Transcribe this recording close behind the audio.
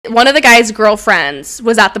one of the guy's girlfriends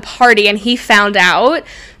was at the party and he found out.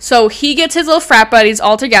 So he gets his little frat buddies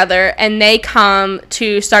all together and they come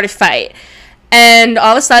to start a fight. And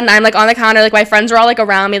all of a sudden I'm like on the counter, like my friends are all like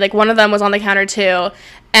around me, like one of them was on the counter too.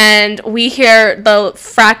 And we hear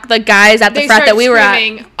the guys at the frat that we were at.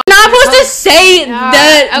 I'm not supposed to say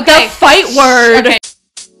the fight word. Okay.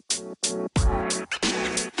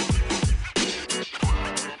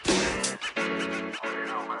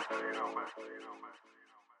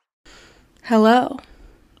 Hello,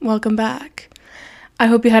 welcome back. I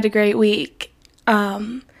hope you had a great week.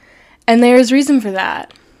 And there's reason for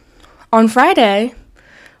that. On Friday,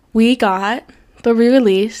 we got the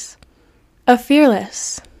re-release of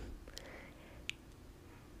Fearless.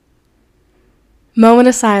 Moment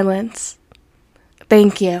of silence.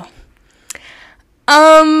 Thank you.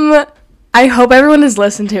 I hope everyone has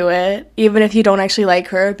listened to it, even if you don't actually like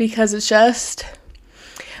her, because it's just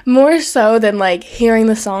more so than like hearing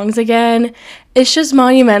the songs again. It's just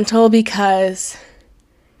monumental because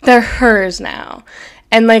they're hers now.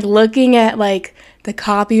 And like looking at like the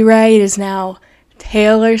copyright is now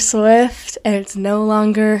Taylor Swift and it's no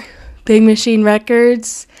longer Big Machine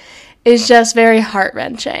Records is just very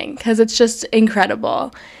heart-wrenching because it's just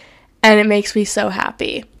incredible and it makes me so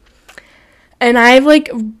happy. And I've like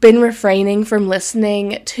been refraining from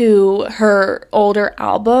listening to her older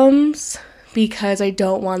albums because I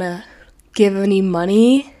don't want to give any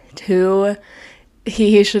money to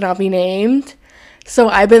He Should Not Be Named. So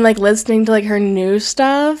I've been like listening to like her new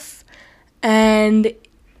stuff. And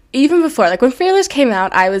even before, like when Fearless came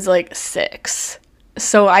out, I was like 6.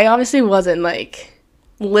 So I obviously wasn't like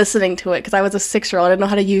listening to it because I was a 6-year-old. I don't know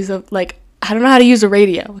how to use a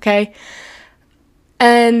radio, okay?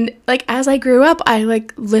 And like as I grew up, I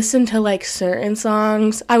like listened to like certain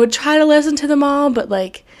songs. I would try to listen to them all, but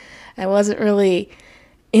like I wasn't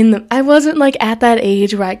like at that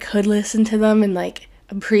age where I could listen to them and like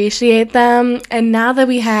appreciate them. And now that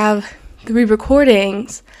we have the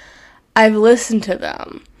re-recordings, I've listened to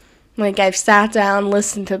them. Like I've sat down,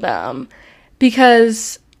 listened to them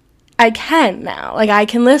because I can now. Like I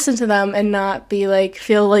can listen to them and not be like,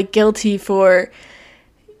 feel like guilty for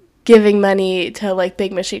giving money to like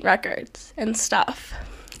Big Machine Records and stuff.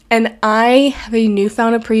 And I have a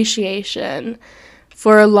newfound appreciation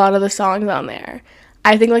for a lot of the songs on there.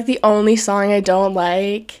 I think like the only song I don't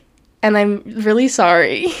like, and I'm really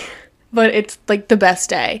sorry, but it's like The Best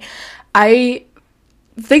Day. I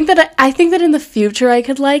think that in the future I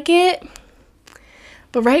could like it,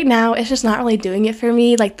 but right now it's just not really doing it for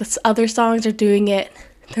me. Like the other songs are doing it.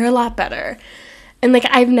 They're a lot better. And like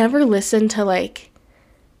I've never listened to like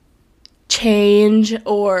Change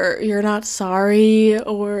or You're Not Sorry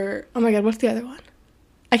or oh my god, what's the other one?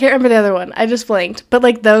 I can't remember the other one. I just blanked. But,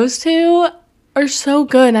 like, those two are so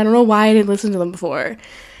good. I don't know why I didn't listen to them before.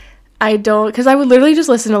 Because I would literally just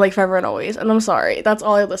listen to, like, Forever and Always. And I'm sorry. That's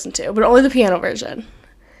all I listened to. But only the piano version.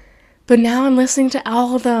 But now I'm listening to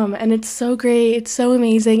all of them. And it's so great. It's so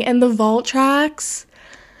amazing. And the vault tracks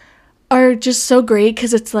are just so great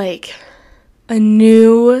because it's, like, a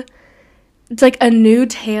new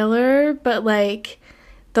Taylor, but, like,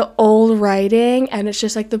 the old writing. And it's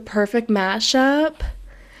just, like, the perfect mashup.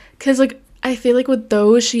 Because, like, I feel like with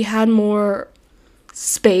those, she had more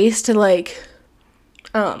space to, like,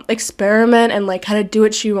 experiment and, like, kind of do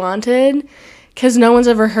what she wanted. Because no one's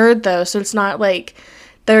ever heard those, so it's not, like,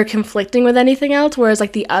 they're conflicting with anything else. Whereas,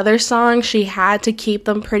 like, the other songs, she had to keep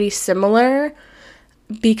them pretty similar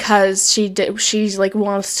because she's, like,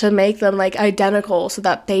 wants to make them, like, identical so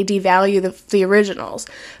that they devalue the originals.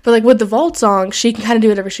 But, like, with the Vault song, she can kind of do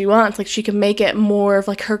whatever she wants. Like, she can make it more of,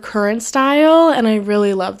 like, her current style, and I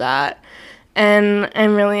really love that. And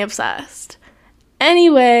I'm really obsessed.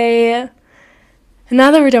 Anyway,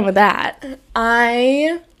 now that we're done with that,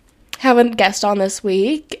 I have a guest on this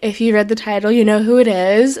week. If you read the title, you know who it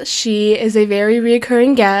is. She is a very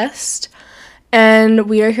reoccurring guest. And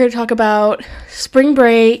we are here to talk about spring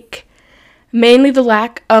break, mainly the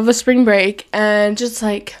lack of a spring break, and just,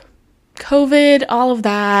 like, COVID, all of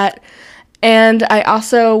that. And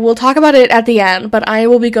we'll talk about it at the end, but I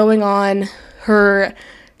will be going on her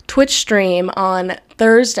Twitch stream on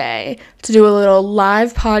Thursday to do a little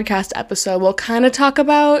live podcast episode. We'll kind of talk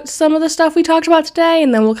about some of the stuff we talked about today,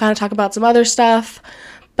 and then we'll kind of talk about some other stuff.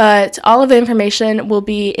 But all of the information will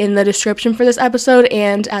be in the description for this episode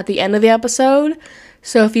and at the end of the episode.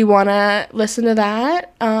 So if you want to listen to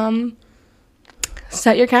that,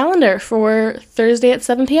 set your calendar for Thursday at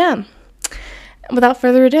 7 p.m. Without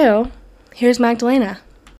further ado, here's Magdalena.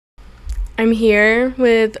 I'm here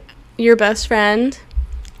with your best friend.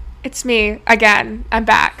 It's me, again. I'm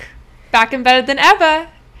back. Back and better than ever.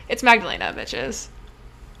 It's Magdalena, bitches.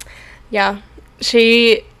 Yeah.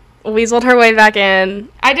 She weaseled her way back in.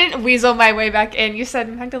 I didn't weasel my way back in. You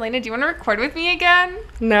said, Magdalena, do you want to record with me again?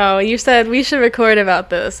 No, you said we should record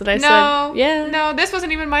about this. And I said, yeah. No, this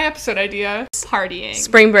wasn't even my episode idea. Partying.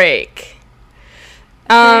 Spring break.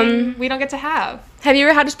 We don't get to have. Have you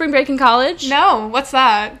ever had a spring break in college? No, what's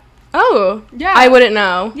that? Oh. Yeah. I wouldn't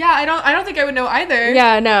know. Yeah, I don't think I would know either.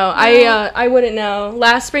 Yeah, no. I wouldn't know.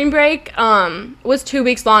 Last spring break was 2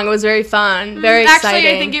 weeks long. It was very fun. Very exciting.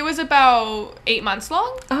 Actually, I think it was about 8 months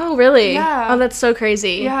long. Oh, really? Yeah. Oh, that's so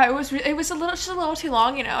crazy. Yeah, it was just a little too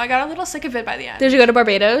long, you know. I got a little sick of it by the end. Did you go to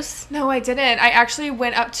Barbados? No, I didn't. I actually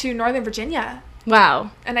went up to Northern Virginia.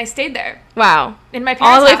 Wow. And I stayed there. Wow. In my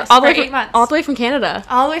parents' house for 8 months. All the way from Canada.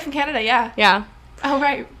 All the way from Canada, yeah. Yeah. Oh,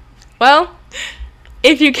 right. Well,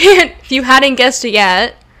 if you hadn't guessed it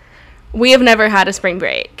yet, we have never had a spring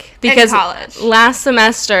break. Because in college. Last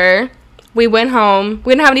semester, we went home.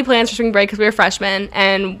 We didn't have any plans for spring break because we were freshmen,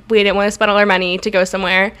 and we didn't want to spend all our money to go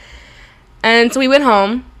somewhere. And so we went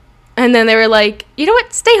home, and then they were like, you know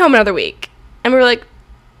what, stay home another week. And we were like,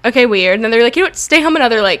 okay, weird. And then they were like, you know what, stay home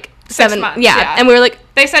another, 7 months. Yeah. And we were like,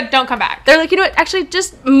 they said don't come back. They're like, you know what, actually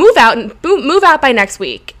just move out by next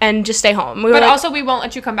week and just stay home. But also we won't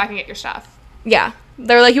let you come back and get your stuff. Yeah.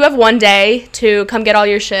 They're like, you have 1 day to come get all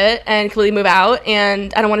your shit and completely move out,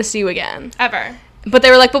 and I don't want to see you again. Ever. But they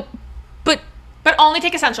were like, but only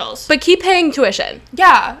take essentials. But keep paying tuition.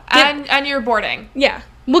 Yeah. And your boarding. Yeah.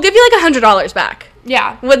 We'll give you $100 back.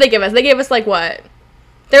 Yeah. What'd they give us? They gave us what?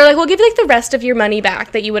 They're like, we'll give you the rest of your money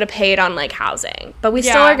back that you would have paid on housing, but we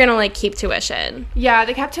still are gonna keep tuition. Yeah,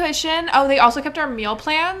 they kept tuition. Oh, they also kept our meal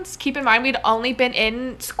plans. Keep in mind, we'd only been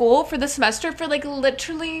in school for the semester for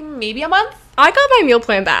literally maybe a month. I got my meal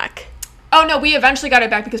plan back. Oh no, we eventually got it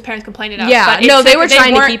back because parents complained enough. Yeah, but no, they were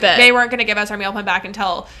trying to keep it. They weren't gonna give us our meal plan back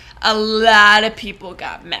until a lot of people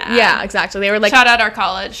got mad. Yeah, exactly. They were like, shout out our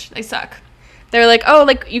college. They suck. They were like, oh,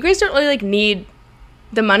 you guys don't really need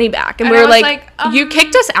the money back, and we were like, you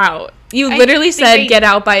kicked us out. You literally said get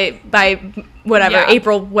out by whatever,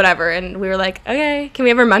 April whatever, and we were like, okay, can we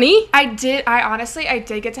have our money? I honestly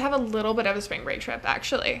get to have a little bit of a spring break trip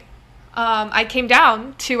actually. I came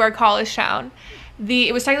down to our college town.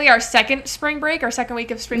 It was technically our second spring break, our second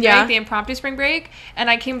week of spring break, the impromptu spring break, and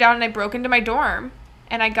I came down and I broke into my dorm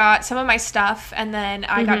and I got some of my stuff, and then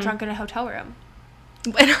I got drunk in a hotel room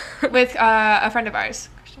with a friend of ours.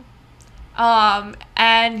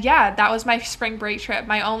 And yeah, that was my spring break trip.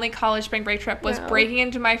 My only college spring break trip was breaking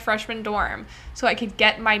into my freshman dorm so I could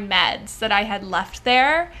get my meds that I had left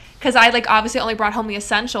there. Because I obviously only brought home the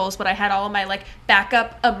essentials, but I had all of my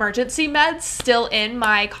backup emergency meds still in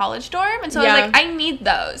my college dorm. And so I was like, I need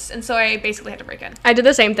those. And so I basically had to break in. I did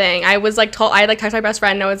the same thing. I was told, I texted my best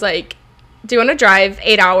friend and I was like, do you want to drive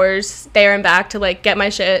 8 hours there and back to get my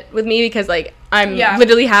shit with me? Because I'm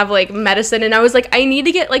literally have medicine, and I was like, I need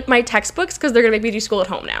to get my textbooks because they're gonna make me do school at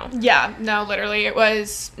home now. Yeah, no, literally, it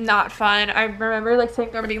was not fun. I remember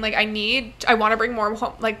saying to being I want to bring more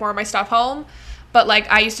home, more of my stuff home, but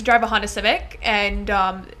I used to drive a Honda Civic and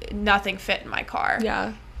nothing fit in my car.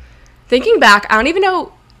 Yeah, thinking back, I don't even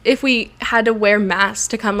know if we had to wear masks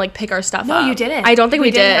to come pick our stuff up. No, you didn't. I don't think we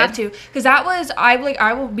didn't have to, because that was I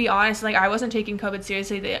will be honest, I wasn't taking COVID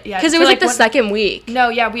seriously yet. Because it was the second week. No,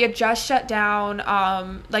 yeah, we had just shut down.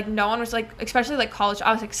 No one was especially college.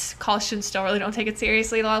 I was college students still really don't take it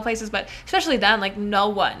seriously in a lot of places, but especially then, no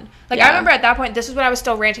one. I remember at that point, this is what I was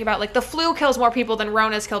still ranting about. The flu kills more people than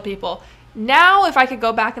Rona's killed people. Now, if I could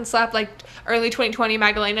go back and slap early 2020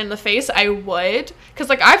 Magdalena in the face, I would, because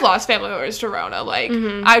I've lost family members to Rona.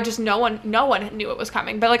 I just no one knew it was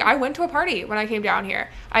coming. But I went to a party when I came down here.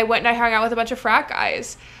 I went and I hung out with a bunch of frat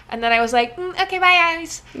guys, and then I was like, okay, bye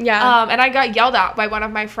guys. Yeah. And I got yelled at by one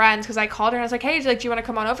of my friends because I called her and I was like, hey, do you want to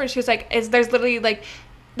come on over? And she was like, there's literally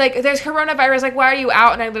there's coronavirus, why are you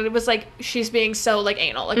out? And I literally was like, she's being so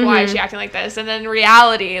anal, why is she acting like this? And then in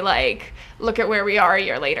reality, look at where we are a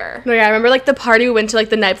year later. No, yeah, I remember the party we went to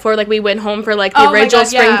the night before, we went home for the oh original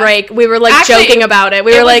spring break. We were actually, joking about it.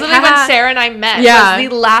 We were literally when Sarah and I met. Yeah. It was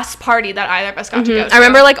the last party that either of us got to go to. I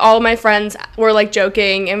remember all of my friends were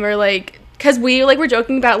joking, and we're because we were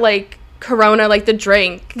joking about Corona, the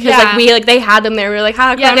drink, because they had them there. We were like,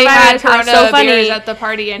 ha, yeah, they had Corona so funny beers at the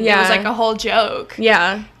party, and it was a whole joke.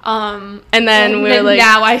 Yeah. And then we were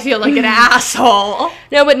now I feel like an asshole.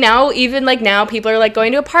 No, but now even now people are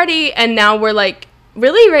going to a party, and now we're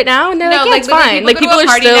really right now, and they're yeah, it's fine. People are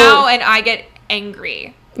party still now, and I get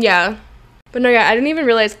angry. Yeah. But no, yeah, I didn't even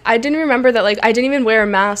remember that I didn't even wear a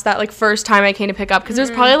mask that first time I came to pick up, because it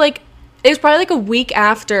was probably a week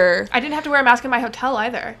after. I didn't have to wear a mask in my hotel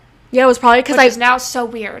either. Yeah, it was probably because now so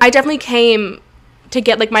weird. I definitely came to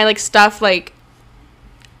get my stuff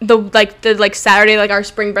the Saturday, like, our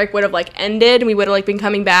spring break would have, like, ended, and we would have, like, been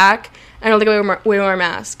coming back. I don't think we wore a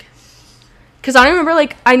mask. Because I don't remember,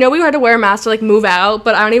 like, I know we had to wear a mask to, like, move out,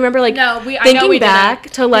 but I don't even remember, like, I know we back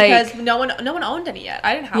didn't, to, like... Because no one owned any yet.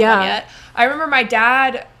 I didn't have one yet. I remember my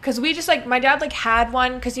dad, because we just, like, my dad, like, had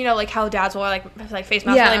one, because, you know, like, how dads will, like face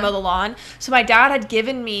masks when they mow the lawn. So my dad had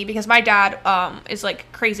given me, because my dad is, like,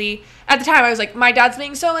 crazy. At the time, I was like, my dad's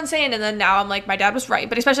being so insane, and then now I'm like, my dad was right.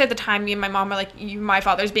 But especially at the time, me and my mom were like, my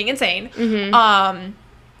father's being insane.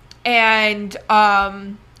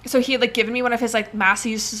 So he had, like, given me one of his, like, masks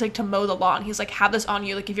he used to, like, to mow the lawn. He's like, have this on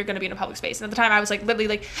you, like, if you're going to be in a public space. And at the time, I was, like, literally,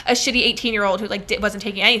 like, a shitty 18-year-old who, like, wasn't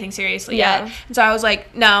taking anything seriously yet. And so I was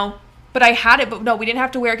like, no. But I had it, but no, we didn't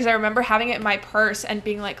have to wear it, because I remember having it in my purse and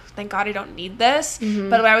being like, thank God I don't need this. But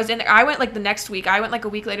when I was in there, I went, like, the next week. I went, like, a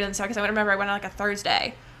week later than so, because I remember I went on, like, a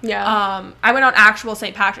Thursday. I went on actual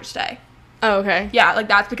St. Patrick's Day. Oh, okay. Yeah, like,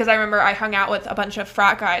 that's because I remember I hung out with a bunch of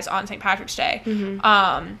frat guys on St. Patrick's Day.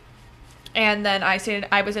 And then I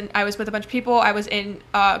was with a bunch of people. I was in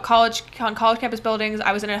college campus buildings.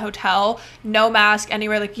 I was in a hotel, no mask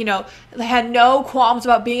anywhere. Like, you know, I had no qualms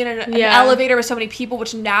about being in an elevator with so many people,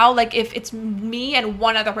 which now, like, if it's me and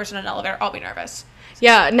one other person in an elevator, I'll be nervous.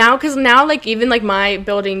 Yeah, now, because now, like, even, like, my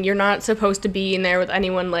building, you're not supposed to be in there with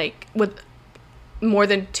anyone, like, with more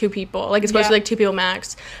than 2 people. Like, it's supposed to be, like, 2 people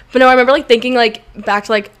max. But no, I remember, like, thinking, like, back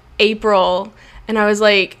to, like, April, and I was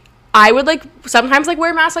like, I would, like, sometimes, like,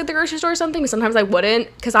 wear a mask, like, the grocery store or something, but sometimes I wouldn't,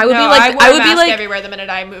 because I would be, like, I would be, like, everywhere the minute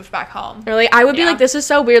I moved back home. Or, like, I would be, like, this is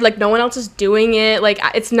so weird, like, no one else is doing it, like,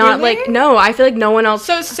 it's not, really? like, no, I feel like no one else.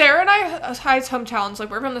 So, Sarah and I's hometowns, like,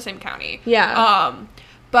 we're from the same county. Yeah.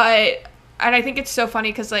 And I think it's so funny,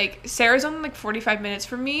 because, like, Sarah's only, like, 45 minutes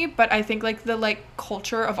from me, but I think, like, the, like,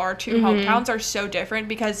 culture of our 2 hometowns are so different,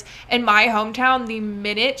 because in my hometown, the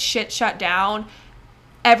minute shit shut down,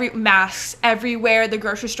 masks everywhere. The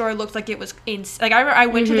grocery store looked like it was like, I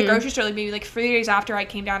went to the grocery store, like, maybe, like, 3 days after I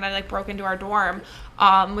came down, and I, like, broke into our dorm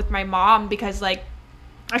with my mom, because, like,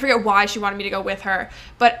 I forget why she wanted me to go with her,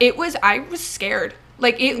 but I was scared.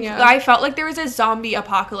 Like, I felt like there was a zombie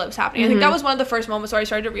apocalypse happening. I think that was one of the first moments where I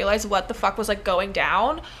started to realize what the fuck was, like, going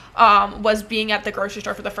down, was being at the grocery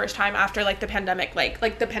store for the first time after, like, the pandemic,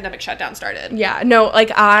 like the pandemic shutdown started. Yeah, no,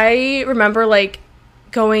 like, I remember, like,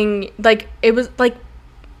 going, like, it was, like,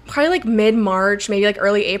 probably, like, mid-March, maybe, like,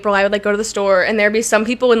 early April, I would, like, go to the store, and there'd be some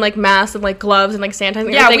people in, like, masks and, like, gloves and, like, sanitizing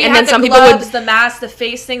and everything. We and had then the gloves, the masks, the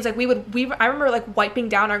face things. Like, I remember, like, wiping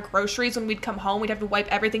down our groceries when we'd come home. We'd have to wipe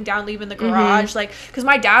everything down, leave in the garage. Like, because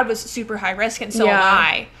my dad was super high risk, and so am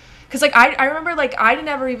I. Because, like, I remember, like, I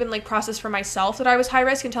never even, like, processed for myself that I was high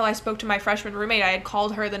risk until I spoke to my freshman roommate. I had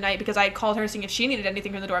called her the night, because I had called her seeing if she needed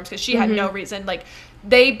anything from the dorms, because she had no reason. Like,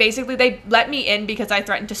 they let me in because I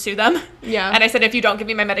threatened to sue them. Yeah. And I said, if you don't give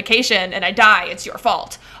me my medication and I die, it's your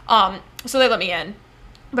fault. So they let me in.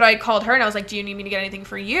 But I called her and I was like, do you need me to get anything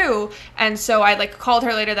for you? And so I, like, called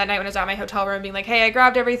her later that night when I was at my hotel room being like, hey, I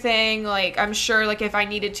grabbed everything. Like, I'm sure, like, if I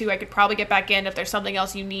needed to, I could probably get back in if there's something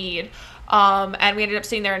else you need. And we ended up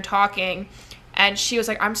sitting there and talking. And she was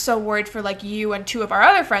like, I'm so worried for, like, you and 2 of our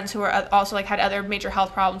other friends who are also, like, had other major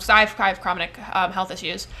health problems. Because I have chronic health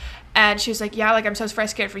issues. And she was like, yeah, like, I'm so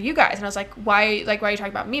scared for you guys. And I was like, why are you talking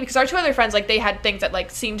about me? Because our 2 other friends, like, they had things that,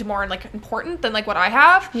 like, seemed more, like, important than, like, what I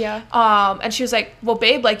have. Yeah. And she was like, well,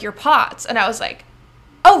 babe, like, your POTS. And I was like,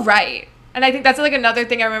 oh, right. And I think that's, like, another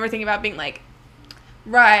thing I remember thinking about being like,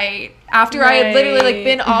 right. After I had literally, like,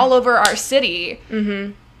 been all over our city.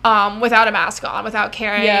 Without a mask on, without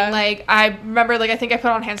carrying. Yeah. Like, I remember, like, I think I put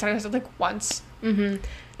on hand sanitizer, like, once.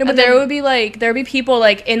 No, but there would be people,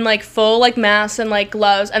 like, in, like, full, like, masks and, like,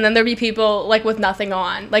 gloves, and then there'd be people, like, with nothing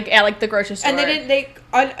on, like, at, like, the grocery store. And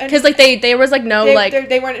because, like, they was, like, no,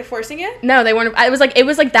 they weren't enforcing it? No, they weren't. It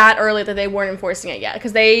was, like, that early that they weren't enforcing it yet,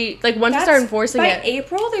 because they, like, once they started enforcing it. By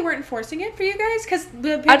April, they weren't enforcing it for you guys? Because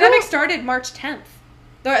the pandemic started March 10th.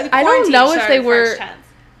 I don't know if they were.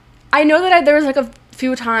 I know that there was, like, a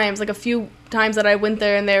few times that I went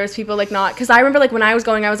there and there was people, like, not, because I remember, like, when I was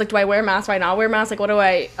going, I was like, do I wear a mask, do I not wear a mask, like, what do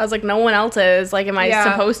I was like, no one else is, like, am I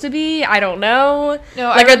supposed to be? I don't know. No,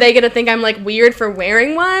 like, are they gonna think I'm, like, weird for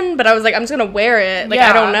wearing one? But I was like, I'm just gonna wear it, like,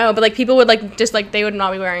 I don't know, but, like, people would, like, just, like, they would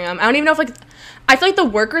not be wearing them. I don't even know if, like, I feel like the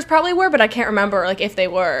workers probably were, but I can't remember, like, if they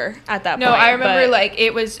were at that point. No, I remember, like,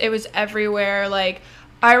 it was everywhere, like,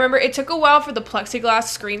 I remember it took a while for the plexiglass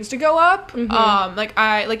screens to go up.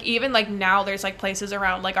 Even like now there's like places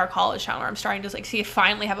around like our college town where I'm starting to like see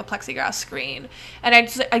finally have a plexiglass screen. And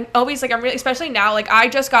I always like, I'm really, especially now, like I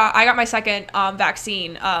got my second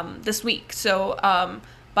vaccine this week. So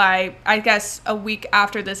by, I guess, a week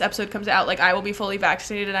after this episode comes out, like, I will be fully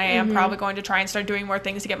vaccinated, and I am probably going to try and start doing more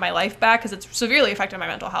things to get my life back, because it's severely affected my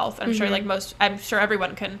mental health. And I'm sure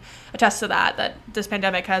everyone can attest to that this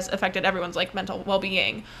pandemic has affected everyone's, like, mental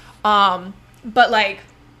well-being. But, like,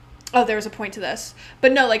 there was a point to this.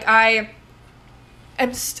 But no, like, I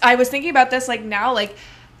was thinking about this, like, now, like,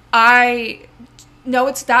 I know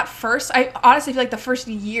it's that first, I honestly feel like the first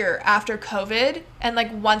year after COVID, and,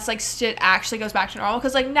 like, once, like, shit actually goes back to normal,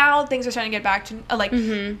 because, like, now things are starting to get back to, like,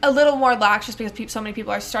 a little more lax, just because so many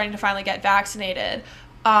people are starting to finally get vaccinated.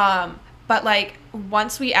 But, like,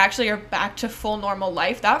 once we actually are back to full normal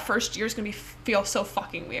life, that first year is going to feel so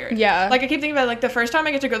fucking weird. Yeah. Like, I keep thinking about, like, the first time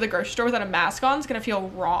I get to go to the grocery store without a mask on is going to feel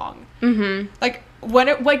wrong. Like,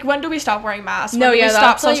 when do we stop wearing masks? When do we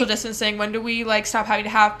stop social distancing? When do we, like, stop having to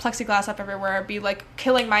have plexiglass up everywhere, be, like,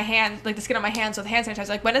 killing my hand, like, the skin on my hands with hand sanitizer?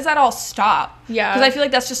 Like, when does that all stop? Yeah. Because I feel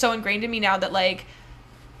like that's just so ingrained in me now that, like,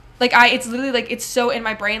 it's literally, like, it's so in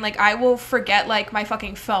my brain, like, I will forget, like, my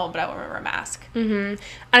fucking phone, but I will remember a mask. And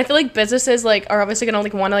I feel like businesses, like, are obviously gonna,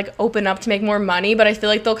 like, want to, like, open up to make more money, but I feel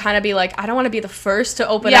like they'll kind of be like, I don't want to be the first to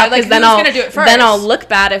open up, because then I'll look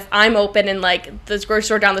bad if I'm open and, like, this grocery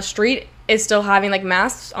store down the street is still having, like,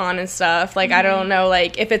 masks on and stuff. Like, I don't know,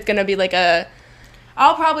 like, if it's gonna be, like, I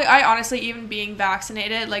honestly, even being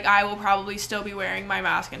vaccinated, like, I will probably still be wearing my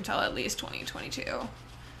mask until at least 2022.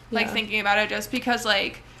 Like, thinking about it, just because,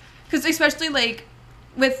 like, because especially, like,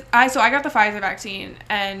 I got the Pfizer vaccine,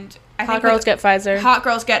 and I think hot girls get Pfizer. Hot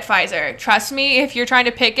girls get Pfizer. Trust me, if you're trying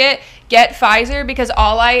to pick it, get Pfizer, because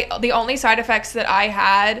the only side effects that I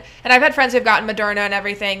had, and I've had friends who've gotten Moderna and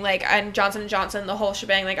everything, like, and Johnson & Johnson, the whole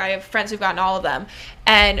shebang, like, I have friends who've gotten all of them,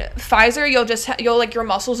 and Pfizer, you'll like, your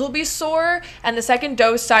muscles will be sore, and the second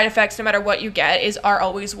dose side effects, no matter what you get, are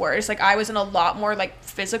always worse. Like, I was in a lot more, like,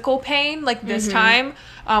 physical pain, like, this time,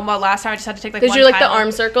 while last time I just had to take, like, did you, like, the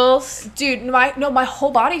arm circles? Dude, my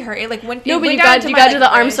whole body hurt. It, like, went, no, but you got to do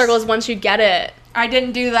the arm circles once you get it. I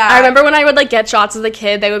didn't do that. I remember when I would, like, get shots as a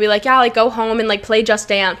kid, they would be like, yeah, like, go home and, like, play Just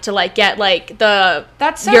Dance to, like, get, like,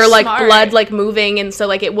 that's so your, like, smart. blood, like, moving, and so,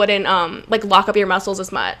 like, it wouldn't, like, lock up your muscles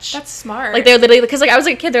as much. That's smart. Like, they're literally, because, like, I was,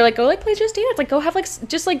 like, a kid, they're like, go, like, play Just Dance, like, go have, like,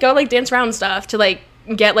 just, like, go, like, dance around and stuff to, like,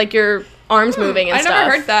 get, like, your arms moving and stuff. I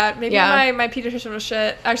never heard that. Maybe my pediatrician was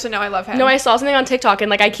shit. Actually, no, I love him. No, I saw something on TikTok, and,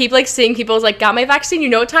 like, I keep, like, seeing people's, like, got my vaccine, you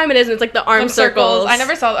know what time it is, and it's, like, the arm circles. I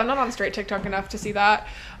never saw, I'm not on straight TikTok enough to see that.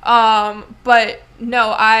 But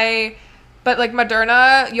no, but, like,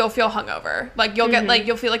 Moderna, you'll feel hungover. Like, you'll get, like,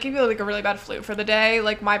 you'll feel like you feel like a really bad flu for the day.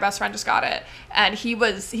 Like, my best friend just got it, and he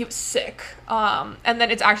was sick. And then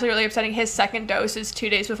it's actually really upsetting. His second dose is 2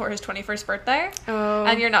 days before his 21st birthday. Oh.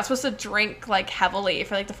 And you're not supposed to drink, like, heavily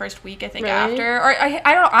for, like, the first week, I think, after. Or, I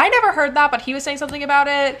don't know, I never heard that, but he was saying something about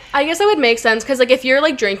it. I guess it would make sense, because, like, if you're,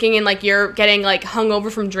 like, drinking and, like, you're getting, like,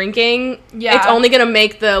 hungover from drinking, it's only gonna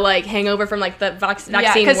make the, like, hangover from, like, the vaccine worse.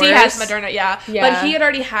 Yeah, because he has Moderna, But he had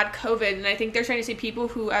already had COVID, and I think they're trying to see people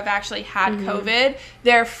who have actually had COVID,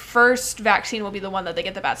 their first vaccine will be the one that they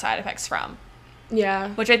get the bad side effects from. Yeah.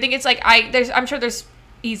 Which I think it's, like, I'm sure there's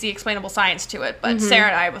easy explainable science to it, but Sarah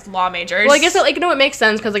and I, with law majors. Well, I guess, like, it makes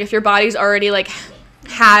sense, because, like, if your body's already, like,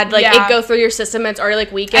 had, like, it go through your system, and it's already,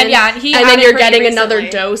 like, weakened, and then you're getting another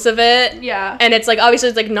dose of it, and it's, like, obviously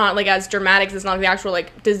it's, like, not, like, as dramatic, because it's not, like, the actual,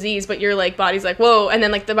 like, disease, but your, like, body's like, whoa, and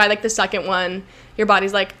then, like, by, like, the second one, your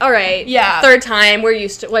body's like, all right, third time, we're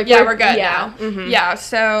used to, like, we're good now. Yeah,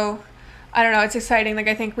 so I don't know, it's exciting. Like,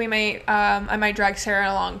 I think I might drag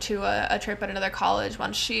Sarah along to a trip at another college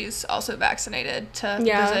once she's also vaccinated to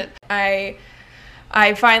visit.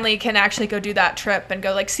 I finally can actually go do that trip and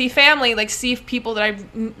go, like, see family, like, see people that I,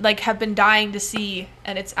 like, have been dying to see,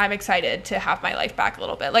 and I'm excited to have my life back a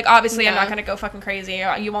little bit. Like, obviously, I'm not gonna go fucking crazy.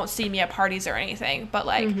 You won't see me at parties or anything, but,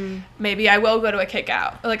 like, maybe I will go to a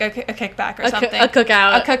kick-out, like, a kickback or something. A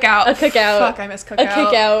cookout. Fuck, I miss cookout. A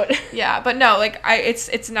kick-out. Yeah, but no, like,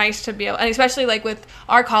 it's nice to be able, and especially, like, with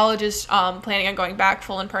our colleges planning on going back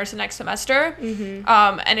full in person next semester,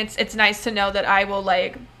 and it's nice to know that I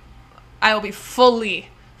will be fully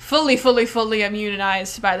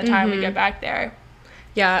immunized by the time we get back there.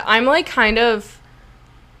 Yeah, I'm kind of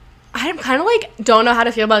like don't know how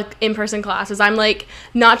to feel about in-person classes. I'm like,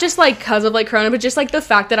 not just like because of like Corona, but just like the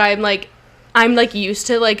fact that I'm like used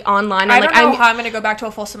to like online. I don't know how I'm gonna go back to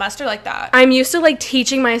a full semester like that. I'm used to like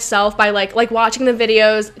teaching myself by like watching the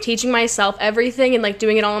videos, teaching myself everything, and like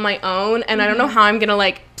doing it all on my own. And I don't know how I'm gonna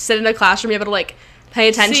like sit in a classroom, be able to like pay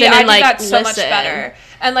attention and like that's listen. So much better.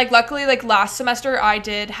 And like luckily, like last semester I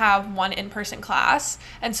did have one in-person class,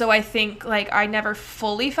 and so I think like I never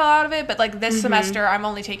fully fell out of it, but like this semester I'm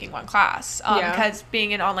only taking one class because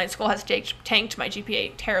being in online school has tanked my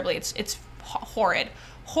GPA terribly. It's horrid.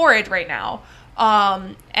 horrid right now.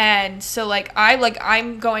 And so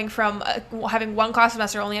I'm going from having one class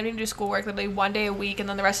semester, only having to do schoolwork literally 1 day a week, and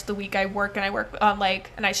then the rest of the week I work and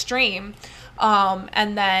I stream,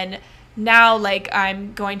 and then now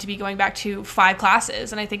I'm going to be going back to 5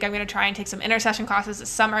 classes, and I think I'm going to try and take some intercession classes this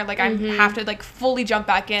summer. I have to fully jump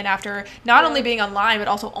back in after not only being online but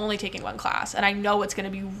also only taking 1 class, and I know it's going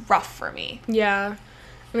to be rough for me. Yeah,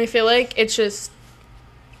 and I feel like it's just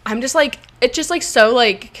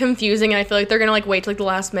so confusing, and I feel like they're gonna wait till the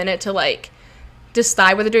last minute to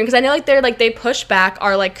decide what they're doing, because I know they push back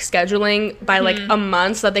our scheduling by a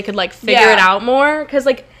month so that they could figure it out more, because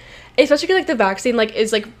especially because the vaccine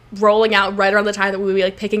is rolling out right around the time that we would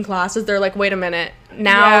be picking classes. They're wait a minute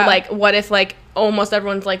now, what if almost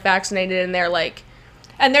everyone's vaccinated, and they're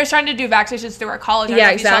and they're starting to do vaccinations through our college. Yeah,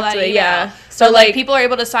 exactly. Yeah, so people are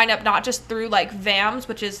able to sign up not just through VAMS,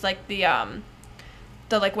 which is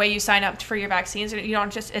the way you sign up for your vaccines. You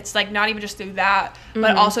don't just, it's not even just through that,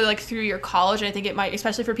 but also through your college. And I think it might,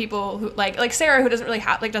 especially for people who like Sarah, who doesn't really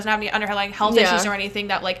have doesn't have any underlying health issues or anything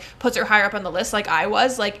that puts her higher up on the list I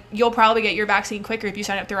was, you'll probably get your vaccine quicker if you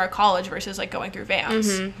sign up through our college versus going through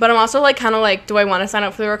VAMS. But I'm also kind of do I want to sign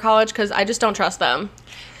up through our college, because I just don't trust them.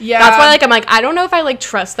 Yeah, that's why I'm I don't know if I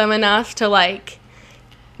trust them enough to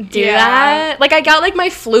do that. I got my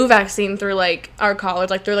flu vaccine through our college,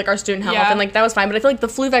 through our student health, and that was fine, but I feel the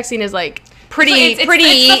flu vaccine is pretty easy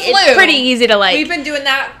to we've been doing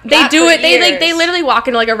that. They do it, they literally walk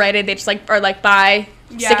into a Rite Aid, they just are bye,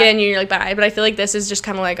 stick it in you, and you're bye. But I feel this is just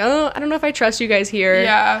kind of oh, I don't know if I trust you guys here.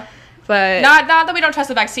 Yeah, but not that we don't trust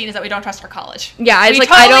the vaccine, is that we don't trust our college. Yeah, I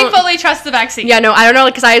just I don't fully trust the vaccine. Yeah, no, I don't know,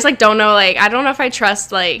 because I just don't know, I don't know if I trust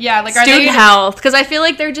student health, because I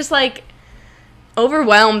feel they're just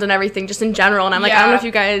overwhelmed and everything just in general, and I'm I don't know if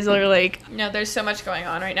you guys are no, there's so much going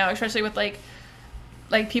on right now, especially with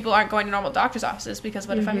people aren't going to normal doctor's offices, because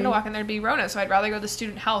what if I'm gonna walk in there and be Rona? So I'd rather go to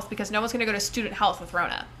student health, because no one's gonna go to student health with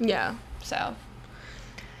Rona. Yeah. So,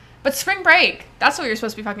 but spring break, that's what you're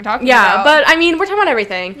supposed to be fucking talking Yeah, about. but I mean, we're talking about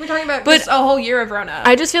everything. We're talking about just a whole year of Rona.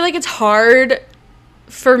 I just feel it's hard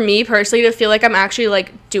for me personally to feel I'm actually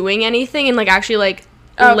doing anything and actually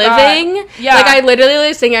living. God. Yeah, I literally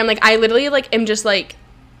was thinking, I literally am just a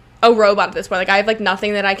robot at this point. I have like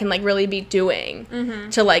nothing that I can like really be doing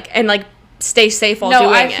to like and like stay safe while doing it.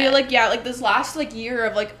 No, I feel like like this last like year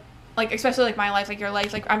of like especially like my life, like your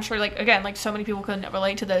life, like I'm sure like again like so many people couldn't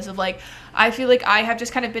relate to this of like I feel like I have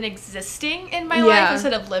just kind of been existing in my life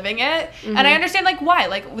instead of living it. And I understand like why,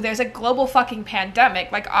 like there's a global fucking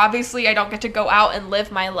pandemic, like obviously I don't get to go out and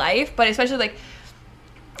live my life, but especially like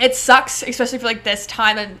it sucks, especially for like this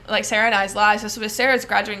time and like Sarah and I's lives. So with Sarah's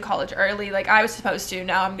graduating college early, like I was supposed to,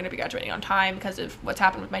 now I'm gonna be graduating on time because of what's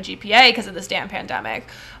happened with my GPA because of this damn pandemic.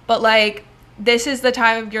 But like this is the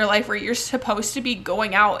time of your life where you're supposed to be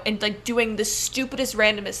going out and like doing the stupidest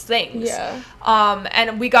randomest things. Yeah.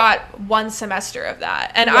 And we got one semester of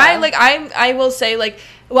that. And I will say like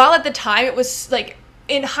while at the time it was like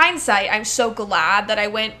in hindsight I'm so glad that I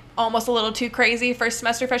went almost a little too crazy first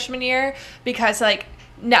semester freshman year, because like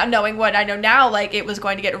now knowing what I know now, like it was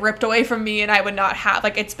going to get ripped away from me and I would not have,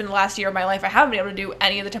 like it's been the last year of my life I haven't been able to do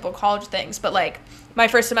any of the typical college things. But like my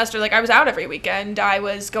first semester, like I was out every weekend, I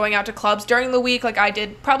was going out to clubs during the week, like I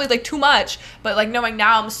did probably like too much, but like knowing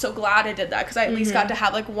now I'm so glad I did that because I at least got to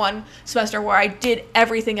have like one semester where I did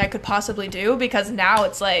everything I could possibly do. Because now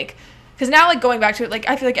it's like, because now like going back to it, like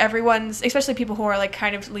I feel like everyone's, especially people who are like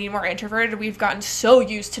kind of lean more introverted, we've gotten so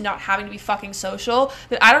used to not having to be fucking social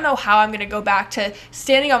that I don't know how I'm gonna go back to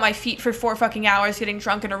standing on my feet for 4 fucking hours getting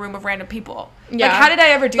drunk in a room of random people. Yeah. Like how did I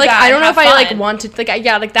ever do like, that? I don't know if I like want to, like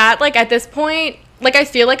like that, like at this point, like I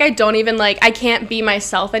feel like I don't even like, I can't be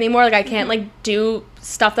myself anymore. Like I can't like do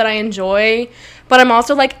stuff that I enjoy, but I'm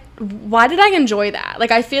also like, why did I enjoy that?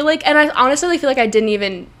 Like I feel like, and I honestly feel like I didn't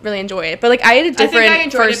even really enjoy it, but like I had a different I think I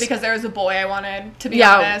enjoyed it because there was a boy I wanted, to be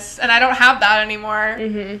honest, and I don't have that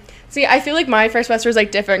anymore. See, I feel like my first semester was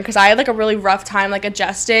like different because I had like a really rough time like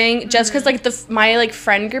adjusting, just because like my like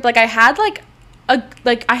friend group, like I had like a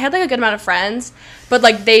good amount of friends, but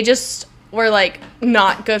like they just were like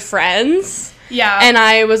not good friends. Yeah. And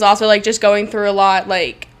I was also like just going through a lot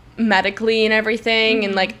like medically and everything,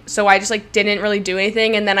 and like so I just like didn't really do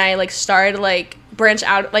anything, and then I like started like branch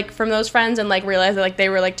out like from those friends and like realized that like they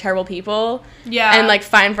were like terrible people, and like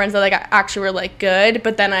find friends that like actually were like good,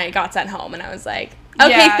 but then I got sent home and I was like,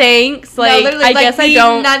 okay, thanks. Like, no, I guess I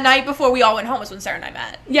don't. That night before we all went home was when Sarah and I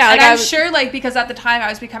met. Yeah, like, and I'm sure, like, because at the time I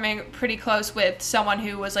was becoming pretty close with someone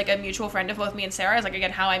who was, like, a mutual friend of both me and Sarah. Is like,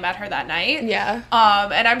 again, how I met her that night. Yeah.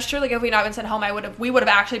 And I'm sure, like, if we not been sent home, we would have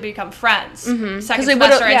actually become friends. Second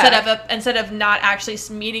semester, instead of not actually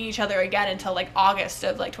meeting each other again until, like, August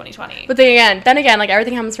of, like, 2020. But then again, like,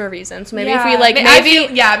 everything happens for a reason. So maybe if we, like, maybe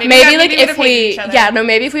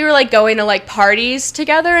if we were, like, going to, like, parties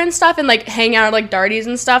together and stuff and, like, hang out at, like, Darties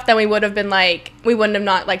and stuff, then we would have been, like, we wouldn't have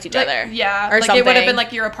not liked each other. Yeah. Or like, something. It would have been,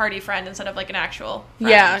 like, you're a party friend instead of, like, an actual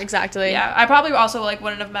friend. Yeah, exactly. Yeah. I probably also, like,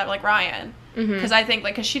 wouldn't have met, like, Ryan. Because I think,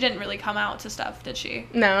 like, because she didn't really come out to stuff, did she?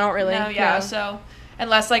 No, not really. No, yeah. No. So,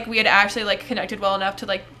 unless, like, we had actually, like, connected well enough to,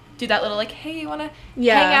 like, do that little, like, hey, you want to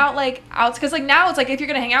hang out, like, out? Because, like, now it's, like, if you're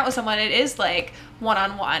going to hang out with someone, it is, like,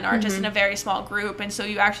 one-on-one or just in a very small group. And so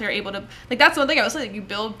you actually are able to, like, that's one thing I was saying, like, you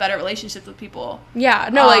build better relationships with people. Yeah.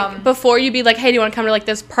 No, like, before you'd be like, hey, do you want to come to, like,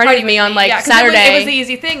 this party with me on, like, Saturday? It was the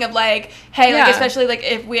easy thing of, like, hey, like, especially, like,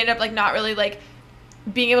 if we end up, like, not really, like,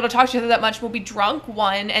 being able to talk to each other that much, we'll be drunk,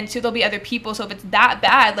 one, and two, there'll be other people, so if it's that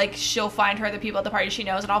bad, like, she'll find her other people at the party she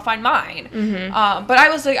knows, and I'll find mine. But I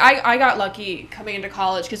was, like, I got lucky coming into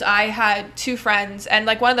college, because I had two friends, and,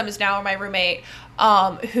 like, one of them is now my roommate,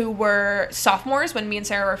 who were sophomores when me and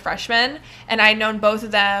Sarah were freshmen, and I'd known both of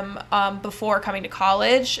them, before coming to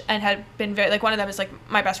college, and had been very, like, one of them is, like,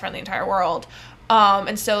 my best friend in the entire world.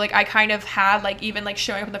 And so, like, I kind of had, like, even, like,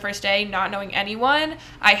 showing up on the first day, not knowing anyone,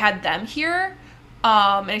 I had them here.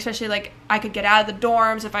 And especially, like, I could get out of the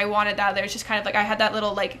dorms if I wanted that. There was just kind of, like, I had that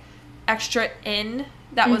little, like, extra in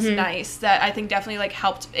that was nice that I think definitely, like,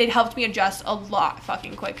 helped me adjust a lot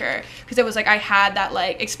fucking quicker. Because it was, like, I had that,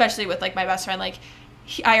 like, especially with, like, my best friend, like,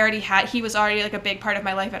 he was already, like, a big part of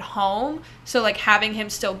my life at home. So, like, having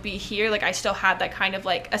him still be here, like, I still had that kind of,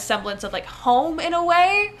 like, a semblance of, like, home in a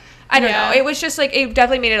way. I don't know. It was just, like, it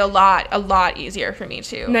definitely made it a lot easier for me,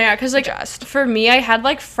 too. No, yeah, because, like, for me, I had,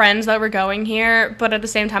 like, friends that were going here, but at the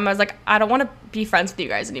same time, I was like, I don't want to be friends with you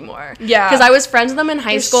guys anymore. Yeah. Because I was friends with them in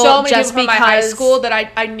high school so many just people from my high school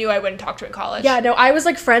that I knew I wouldn't talk to in college. Yeah, no, I was,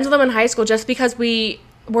 like, friends with them in high school just because we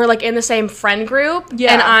were, like, in the same friend group,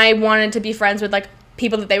 and I wanted to be friends with, like,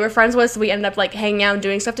 people that they were friends with, so we ended up, like, hanging out and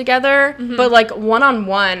doing stuff together. But, like,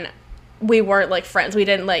 one-on-one, we weren't, like, friends. We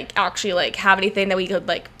didn't, like, actually, like, have anything that we could,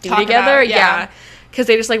 like, do talk together. Yeah. Because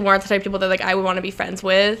they just, like, weren't the type of people that, like, I would want to be friends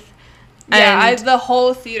with. Yeah, the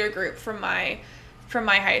whole theater group from my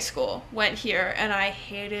high school went here, and I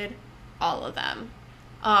hated all of them.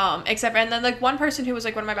 And then, like, one person who was,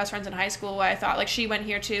 like, one of my best friends in high school, I thought, like, she went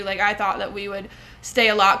here, too. Like, I thought that we would stay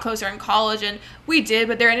a lot closer in college, and we did,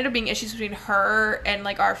 but there ended up being issues between her and,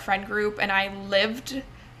 like, our friend group, and I lived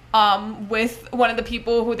with one of the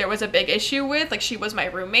people who there was a big issue with. Like, she was my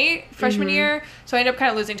roommate freshman year, so I ended up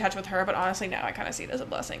kind of losing touch with her, but honestly now I kind of see it as a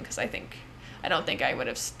blessing, because I don't think I would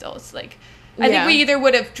have still, it's like, I think we either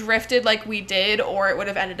would have drifted like we did, or it would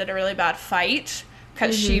have ended in a really bad fight,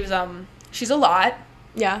 because she's a lot.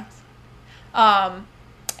 Yeah.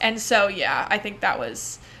 And so, yeah, I think that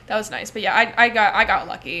was nice, but yeah, I got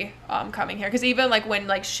lucky, coming here, because even, like, when,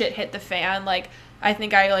 like, shit hit the fan, like, I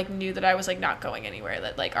think I, like, knew that I was, like, not going anywhere,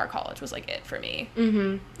 that, like, our college was, like, it for me.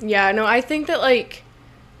 Yeah, no, I think that, like,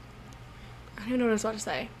 I don't know what I was about to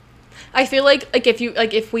say. I feel like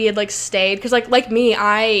if we had, like, stayed, because, like me,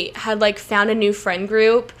 I had, like, found a new friend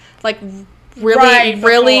group, like, really,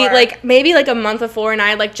 like, maybe, like, a month before, and I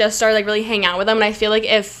had, like, just started, like, really hang out with them, and I feel like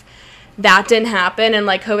if that didn't happen and,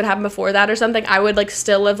 like, COVID happened before that or something, I would, like,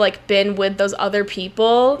 still have, like, been with those other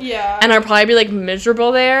people. Yeah. And I'd probably be, like,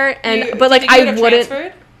 miserable there. But, like, I wouldn't.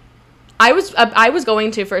 Transferred? I was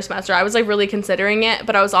going to first semester. I was, like, really considering it,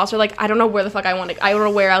 but I was also, like, I don't know where the fuck I want to. I don't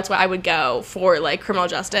know where else I would go for, like, criminal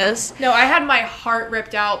justice. No, I had my heart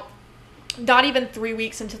ripped out not even 3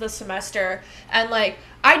 weeks into the semester, and, like,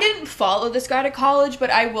 I didn't follow this guy to college,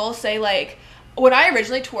 but I will say, like, when I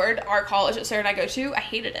originally toured our college that Sarah and I go to, I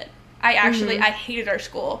hated it. I hated our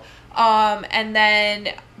school. And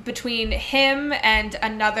then between him and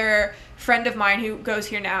another friend of mine who goes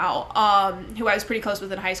here now, who I was pretty close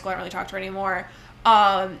with in high school, I don't really talk to her anymore,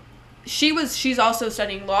 she's also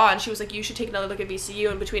studying law, and she was like, you should take another look at VCU.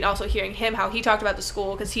 And between also hearing him, how he talked about the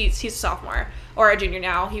school, because he's a sophomore, or a junior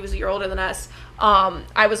now, he was a year older than us,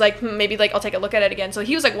 I was like, maybe, like, I'll take a look at it again. So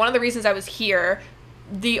he was, like, one of the reasons I was here.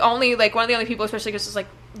 One of the only people, especially because it was, like,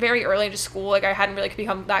 very early into school, like, I hadn't really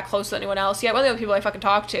become that close to anyone else. Yeah, one of the only people I fucking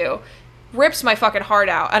talked to rips my fucking heart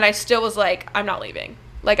out, and I still was like, I'm not leaving.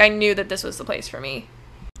 Like, I knew that this was the place for me.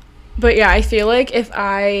 But yeah, I feel like if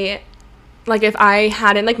I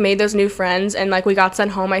hadn't, like, made those new friends and, like, we got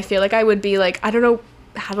sent home, I feel like I would be, like, I don't know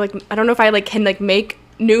if I, like, can, like, make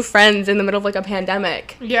new friends in the middle of, like, a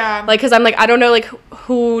pandemic. Yeah. Like, because I'm, like, I don't know, like,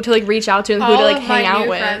 who to, like, reach out to and who to, like, hang out with.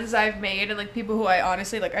 All of my new friends I've made and, like, people who I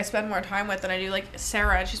honestly, like, I spend more time with than I do, like,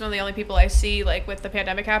 Sarah. And she's one of the only people I see, like, with the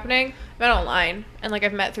pandemic happening. I've met online. And, like,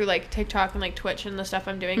 I've met through, like, TikTok and, like, Twitch and the stuff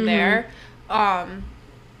I'm doing there.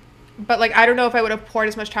 But, like, I don't know if I would have poured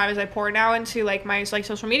as much time as I pour now into, like, my, like,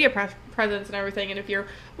 social media presence and everything. And if you're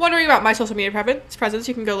wondering about my social media presence,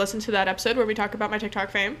 you can go listen to that episode where we talk about my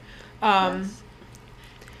TikTok fame. Yes.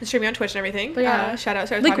 Streaming on Twitch and everything. But yeah. Shout out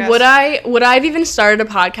Sarah's like, podcast. would I have even started a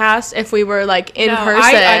podcast if we were, like, in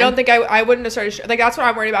person? I don't think I wouldn't have started. Like, that's what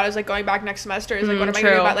I'm worried about is, like, going back next semester is, like, what am I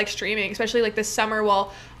going to do about, like, streaming? Especially, like, this summer,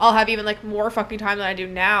 well, I'll have even, like, more fucking time than I do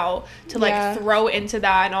now to, like, throw into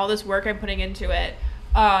that and all this work I'm putting into it.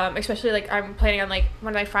 Especially, like, I'm planning on, like,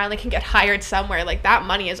 when I finally can get hired somewhere, like, that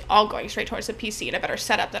money is all going straight towards the PC and a better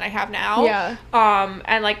setup than I have now. Yeah.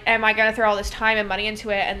 And, like, am I gonna throw all this time and money into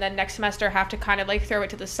it and then next semester have to kind of, like, throw it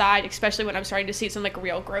to the side, especially when I'm starting to see some, like,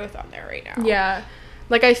 real growth on there right now. Yeah.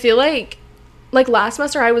 Like, I feel like last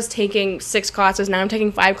semester I was taking 6 classes, now I'm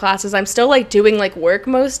taking 5 classes. I'm still, like, doing, like, work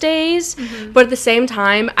most days, but at the same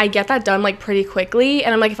time, I get that done, like, pretty quickly,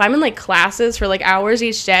 and I'm like, if I'm in, like, classes for, like, hours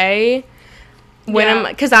each day,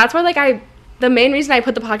 because that's where, like, the main reason I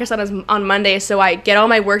put the podcast on is on Monday, so I get all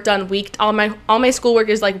my work done all my schoolwork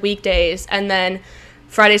is, like, weekdays, and then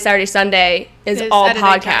Friday, Saturday, Sunday is all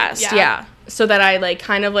podcast. Yeah. So that I, like,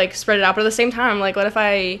 kind of, like, spread it out, but at the same time, I'm like, what if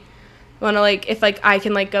I want to, like, if, like, I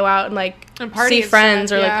can, like, go out and, like, see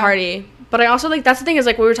friends or, like, party. But I also, like, that's the thing is,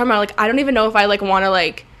 like, we were talking about, like, I don't even know if I, like, want to,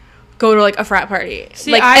 like, go to, like, a frat party.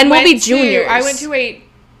 See, like, and we'll be juniors. I went to a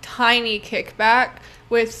tiny kickback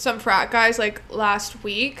with some frat guys, like, last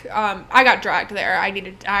week. I got dragged there.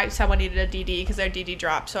 Someone needed a DD because their DD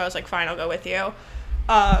dropped, so I was like, fine, I'll go with you.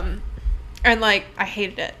 And, like, I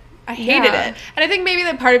hated it. I hated it. And I think maybe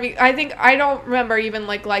that part of me, I don't remember even,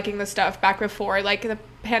 like, liking the stuff back before, like, the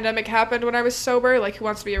pandemic happened when I was sober. Like, who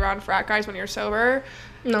wants to be around frat guys when you're sober?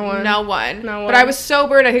 No one. But I was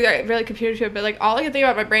sober, and I think that really computed to it. But, like, all I could think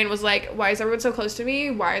about in my brain was, like, why is everyone so close to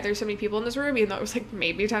me? Why are there so many people in this room? Even though it was, like,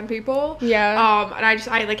 maybe 10 people. Yeah. And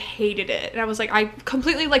I like, hated it. And I was, like, I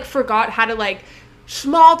completely, like, forgot how to, like,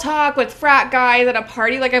 small talk with frat guys at a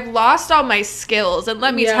party. Like, I've lost all my skills. And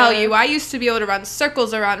let me tell you, I used to be able to run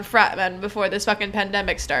circles around frat men before this fucking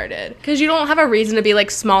pandemic started. Because you don't have a reason to be, like,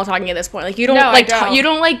 small talking at this point. Like, you don't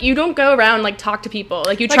you don't go around, like, talk to people.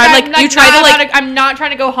 Like, you try I'm not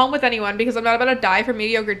trying to go home with anyone because I'm not about to die for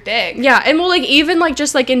mediocre dick. Yeah, and well, like, even, like,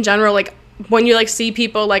 just, like, in general, like, when you, like, see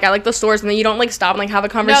people, like, at, like, the stores, and then you don't, like, stop and, like, have a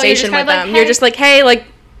conversation with them. Like, hey. You're just like, hey, like,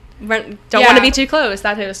 don't want to be too close,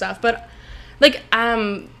 that type of stuff. But, like,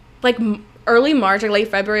 early March, like, late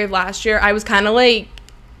February of last year, I was kind of, like,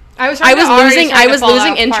 I was losing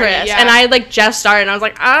interest, and I, like, just started, and I was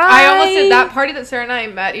like, I almost did that party that Sarah and I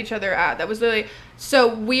met each other at. That was literally,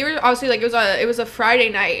 so we were obviously, like, it was a Friday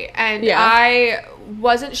night, and I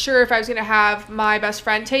wasn't sure if I was gonna have my best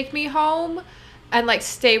friend take me home and, like,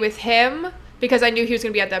 stay with him because I knew he was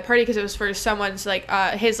gonna be at that party because it was for someone's, like,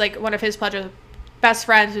 his, like, one of his best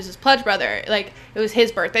friends who's his pledge brother. Like, it was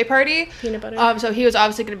his birthday party. Peanut butter. So he was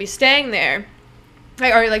obviously going to be staying there.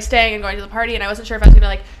 Like, staying and going to the party, and I wasn't sure if I was going to,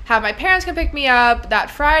 like, have my parents come pick me up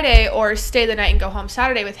that Friday or stay the night and go home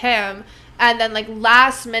Saturday with him. And then, like,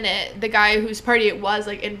 last minute, the guy whose party it was,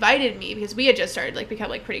 like, invited me because we had just started, like, become,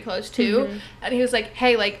 like, pretty close too. And he was like,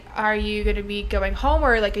 hey, like, are you going to be going home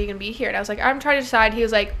or, like, are you going to be here? And I was like, I'm trying to decide. He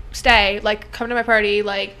was like, stay, like, come to my party,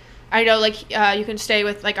 like, I know, like, you can stay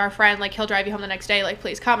with, like, our friend, like, he'll drive you home the next day, like,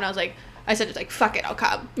 please come. And I said, like, fuck it, I'll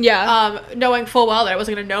come. Yeah. Knowing full well that I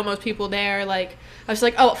wasn't going to know most people there, like, I was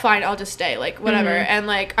like, oh, fine, I'll just stay, like, whatever. And,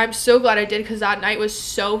 like, I'm so glad I did because that night was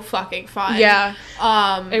so fucking fun. Yeah.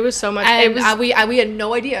 It was so much. And we had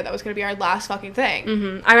no idea that was going to be our last fucking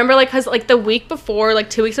thing. I remember, like, because, like, the week before, like,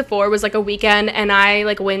 2 weeks before was, like, a weekend, and I,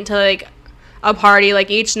 like, went to, like, a party,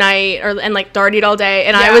 like, each night and like partied all day,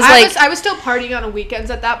 and I was still partying on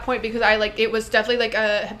weekends at that point because I, like, it was definitely,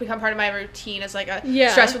 like, become part of my routine as, like, a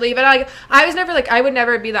stress relief. And I was never, like, I would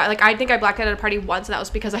never be that, like, I think I blacked out at a party once, and that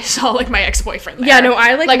was because I saw, like, my ex-boyfriend there. Yeah, no,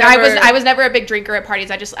 I was never a big drinker at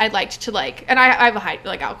parties. I liked to, like, and I have a high,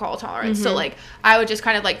 like, alcohol tolerance, so, like, I would just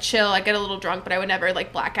kind of, like, chill, I get a little drunk, but I would never,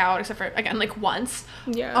 like, black out except for, again, like, once.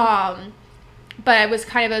 But it was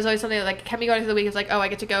always something that, like, kept me going through the week. It's like, oh, I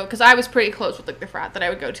get to go. Because I was pretty close with, like, the frat that I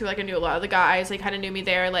would go to. Like, I knew a lot of the guys. They kind of knew me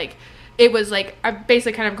there. Like, it was, like, I'm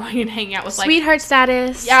basically kind of going and hanging out with, like... Sweetheart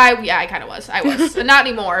status. Yeah, I kind of was. I was. And not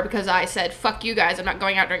anymore because I said, fuck you guys. I'm not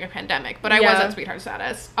going out during a pandemic. But I was at sweetheart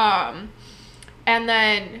status. And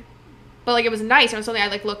then But, like, it was nice. It was something I,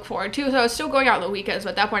 like, look forward to. So I was still going out on the weekends.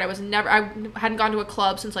 But at that point, I hadn't gone to a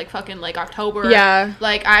club since, like, fucking, like, October. Yeah.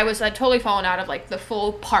 Like, I'd totally fallen out of, like, the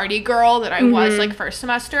full party girl that I was, like, first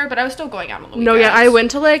semester. But I was still going out on the weekends. No, yeah, I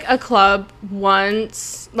went to, like, a club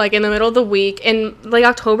once, like, in the middle of the week. In, like,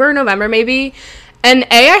 October or November, maybe. And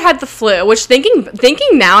I had the flu, which thinking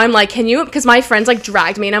now, I'm like, can you, because my friends, like,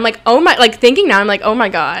 dragged me, and I'm like, oh my, like, thinking now, I'm like, oh my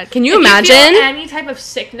God, can you imagine? If you feel any type of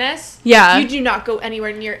sickness, yeah, you do not go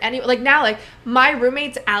anywhere near any, like, now, like, my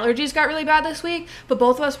roommate's allergies got really bad this week, but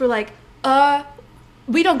both of us were like,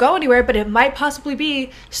 we don't go anywhere, but it might possibly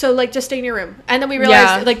be, so, like, just stay in your room. And then we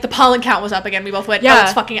realized, like, the pollen count was up again. We both went, oh,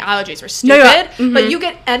 it's fucking allergies. We're stupid. No, but you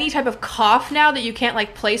get any type of cough now that you can't,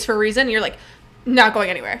 like, place for a reason, you're like, not going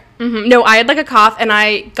anywhere. No, I had, like, a cough, and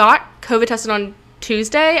I got COVID tested on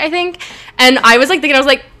Tuesday, I think, and I was, like, thinking, I was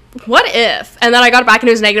like, what if? And then I got back and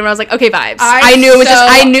it was negative, and I was like, okay, vibes. I knew it was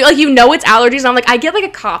I knew, like, you know, it's allergies, and I'm like, I get, like, a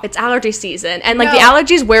cough, it's allergy season, and, like, the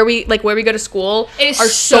allergies where we go to school are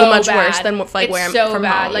so much worse than, like, where I'm from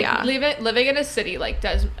home. Like, living in a city, like,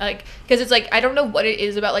 does, like, because it's, like, I don't know what it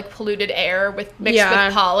is about, like, polluted air mixed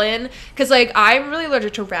with pollen, because, like, I'm really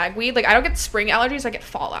allergic to ragweed. Like, I don't get spring allergies, I get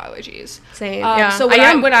fall allergies. Same, So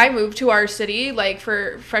when I moved to our city, like,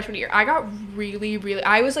 for freshman year, I got really, really,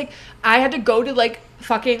 I was, like, I had to go to, like,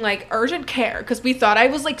 fucking, like, urgent care because we thought I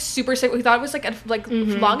was, like, super sick. We thought it was, like, a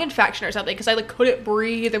lung infection or something because I, like, couldn't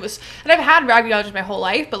breathe. It was, and I've had ragweed allergies my whole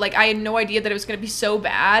life, but, like, I had no idea that it was going to be so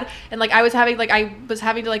bad. And, like, I was having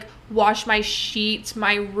to, like, wash my sheets,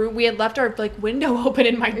 my room. We had left our, like, window open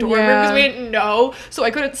in my dorm room because we didn't know, so I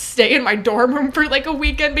couldn't stay in my dorm room for, like, a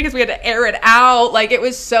weekend because we had to air it out. Like, it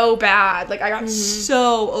was so bad. Like, I got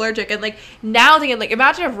so allergic. And, like, now thinking, like,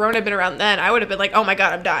 imagine if Rona had been around then, I would have been like, oh my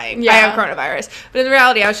God, I'm dying. I have coronavirus. But in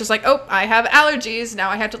reality, I was just like, oh, I have allergies. Now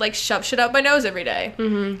I have to, like, shove shit up my nose every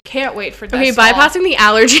day. Can't wait for this. Okay, bypassing the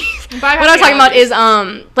allergies. What I was talking about is,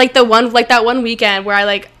 like, that one weekend where I,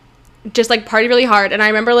 like, just, like, party really hard. And I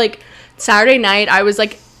remember, like, Saturday night, I was,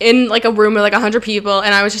 like, in, like, a room with, like, 100 people.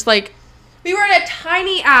 And I was just, like, we were in a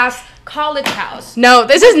tiny ass college house. No,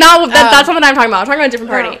 this is not, that's not what I'm talking about. I'm talking about a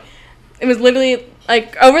different party. It was literally,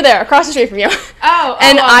 like, over there, across the street from you.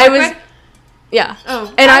 I was... Yeah.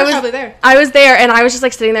 Oh, and I was probably there. I was there, and I was just,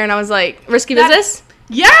 like, sitting there, and I was like, risky business?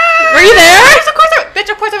 Yeah! Were you there? Yes, of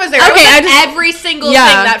course I was there. Okay, I was at every single thing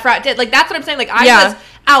that frat did. Like, that's what I'm saying. Like, I was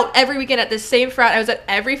out every weekend at this same frat. I was at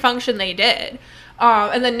every function they did.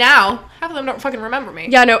 And then now, half of them don't fucking remember me.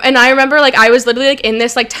 Yeah, no, and I remember, like, I was literally, like, in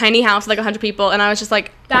this, like, tiny house with, like, 100 people, and I was just,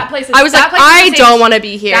 like... That place is... I don't want to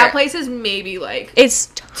be here. That place is maybe, like... It's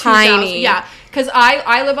tiny. Yeah, because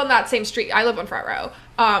I live on that same street. I live on Front Row.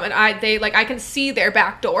 And I can see their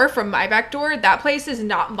back door from my back door. That place is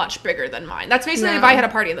not much bigger than mine. That's basically if I had a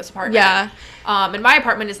party in this apartment. Yeah. And my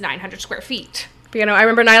apartment is 900 square feet. But, you know, I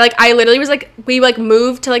remember, and I literally was, like, we, like,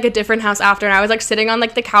 moved to, like, a different house after, and I was, like, sitting on,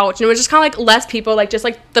 like, the couch, and it was just kind of, like, less people, like, just,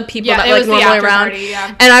 like, the people that, like, normally around. Party,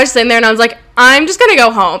 and I was sitting there, and I was like, I'm just gonna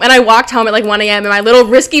go home. And I walked home at, like, 1 a.m., and my little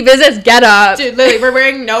risky visits get up. Dude, literally, we're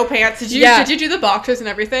wearing no pants. Did you do the boxers and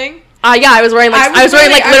everything? Yeah, I was wearing, like,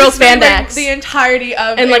 little spandex. The entirety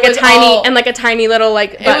of and, like, a tiny little,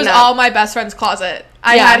 like, button-up. It was all my best friend's closet.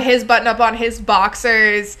 I had his button up on his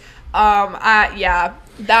boxers.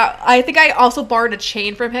 That I think I also borrowed a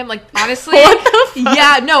chain from him. Like, honestly, what the fuck?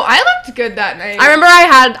 Yeah, no, I looked good that night. I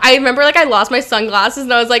remember like I lost my sunglasses,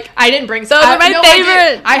 and I was like, I didn't bring. Those are my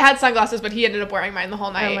favorite. I had sunglasses, but he ended up wearing mine the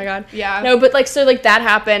whole night. Oh my God. Yeah. No, but like so like that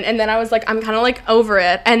happened, and then I was like, I'm kind of like over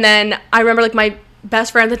it, and then I remember like my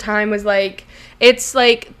best friend at the time was like, it's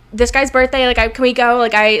like this guy's birthday, like, can we go?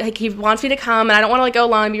 Like, he wants me to come, and I don't want to, like, go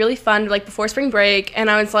along. It'd be really fun, like, before spring break. And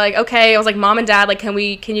I was like, okay. I was like, Mom and Dad, like, can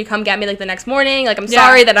you come get me, like, the next morning? Like, I'm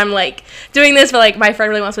sorry that I'm, like, doing this, but, like, my friend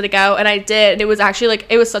really wants me to go. And I did. And it was actually, like,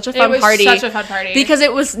 it was such a fun party. Such a fun party. Because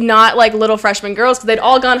it was not, like, little freshman girls, because they'd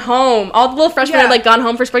all gone home. All the little freshmen had, like, gone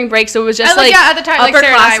home for spring break, so it was just, like, at the time, like, Sarah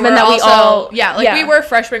and I were that also, we were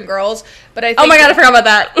freshman girls. But I think oh my God, I forgot about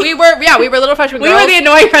that. We were little freshman girls. We were the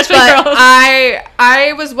annoying freshman girls.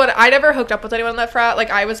 I never hooked up with anyone in that frat. Like,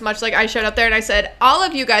 I was much like, I showed up there and I said, all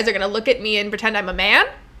of you guys are going to look at me and pretend I'm a man,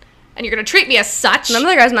 and you're going to treat me as such. None of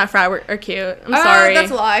the guys in that frat are cute. I'm sorry.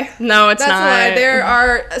 That's a lie. No, it's not. That's a lie. There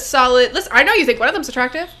are solid... Listen, I know you think one of them's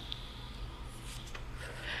attractive.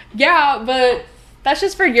 Yeah, but that's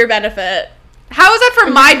just for your benefit. How is that for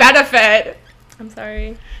my benefit? I'm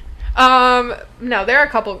sorry. No, there are a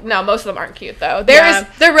couple. No, most of them aren't cute though. They're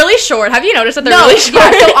really short. Have you noticed that they're really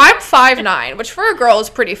short? Yeah, so I'm 5'9", which for a girl is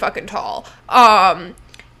pretty fucking tall.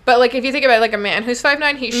 But, like, if you think about it, like, a man who's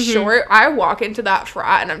 5'9", he's short. I walk into that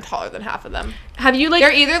frat, and I'm taller than half of them. Have you, like...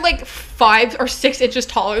 They're either, like, 5 or 6 inches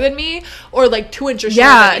taller than me, or, like, 2 inches shorter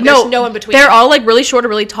than me. There's no in between. They're all, like, really short or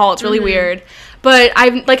really tall. It's really weird. But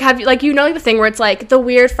I've, like, have you, like, you know, like, the thing where it's, like, the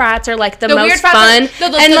weird frats are, like, the most fun.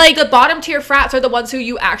 And, like, the bottom-tier frats are the ones who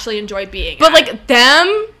you actually enjoy being But, like,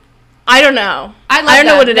 them, I don't know. I don't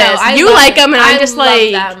know what it is. You like them, and I'm just,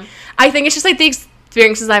 like... I think it's just, like, the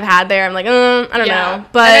experiences I've had there. I'm like, I don't know.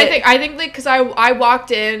 But and I think like, because I walked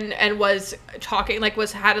in and was talking, like,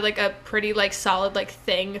 had like a pretty, like, solid, like,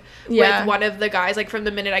 thing with one of the guys, like, from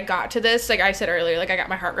the minute I got to this. Like I said earlier, like, I got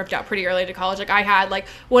my heart ripped out pretty early to college. Like, I had, like,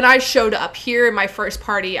 when I showed up here in my first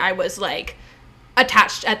party, I was, like,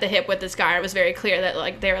 attached at the hip with this guy. It was very clear that,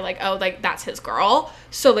 like, they were like, oh, like, that's his girl.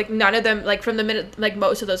 So, like, none of them, like, from the minute, like,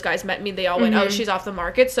 most of those guys met me, they all went, oh, she's off the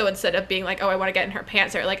market. So instead of being like, oh, I want to get in her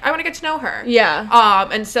pants, they're like, I want to get to know her.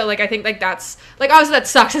 And so, like, I think, like, that's, like, obviously that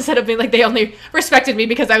sucks, instead of being like, they only respected me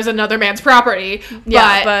because I was another man's property.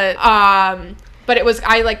 But it was,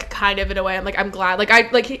 I, like, kind of, in a way, I'm like, I'm glad, like,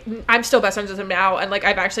 I'm still best friends with him now, and, like,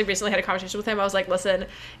 I've actually recently had a conversation with him. I was like, listen,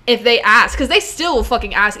 if they ask, because they still will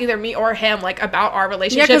fucking ask either me or him, like, about our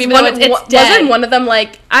relationship, even though it's dead. Wasn't one of them,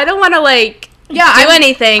 like, I don't want to, like, do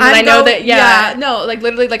anything, I know that, no, like,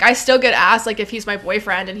 literally, like, I still get asked, like, if he's my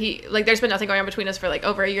boyfriend, and he, like, there's been nothing going on between us for, like,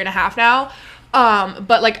 over a year and a half now,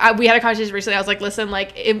 but, like, we had a conversation recently. I was like, listen,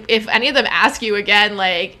 like, if any of them ask you again,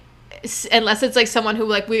 like, unless it's, like, someone who,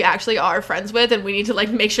 like, we actually are friends with, and we need to, like,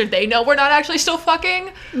 make sure they know we're not actually still fucking,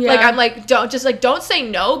 like, I'm like, don't say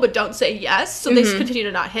no, but don't say yes, so they continue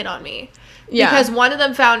to not hit on me. Because one of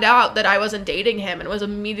them found out that I wasn't dating him and was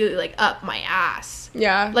immediately, like, up my ass.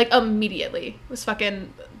 Like, immediately. It was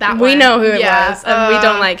fucking that We know who it was, and we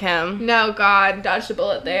don't like him. No, God, dodged a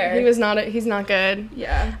bullet there. He's not good.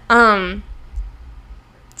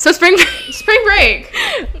 So spring break.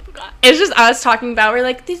 It's just us talking about, we're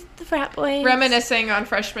like, these the frat boys. Reminiscing on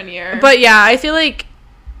freshman year. But yeah, I feel like,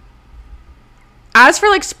 as for,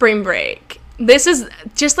 like, spring break, this is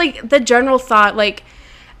just, like, the general thought, like,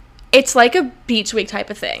 it's like a beach week type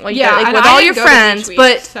of thing. Like, like, with all your friends,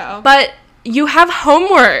 but you have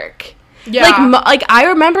homework. Like I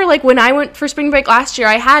remember, like, when I went for spring break last year,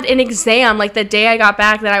 I had an exam, like, the day I got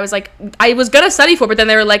back that I was, like, I was gonna study for, but then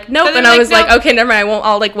they were like, nope, and I was like, okay, never mind,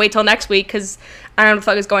 I'll, like, wait till next week, because I don't know what the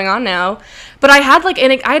fuck is going on now. But I had, like, I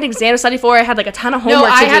had an exam to study for. I had, like, a ton of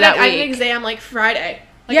homework to do that week. I had an exam, like, Friday.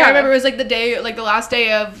 Like, I remember it was, like, the day, like, the last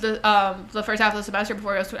day of the first half of the semester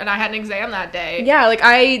before it was, and I had an exam that day.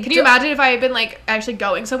 Can you imagine if I had been, like, actually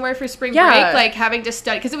going somewhere for spring break, like, having to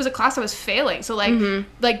study, because it was a class I was failing, so, like,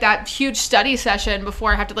 like, that huge study session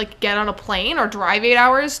before I have to, like, get on a plane or drive 8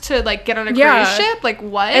 hours to, like, get on a cruise ship, like,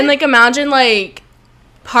 what? And, like, imagine, like,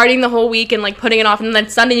 partying the whole week and, like, putting it off, and then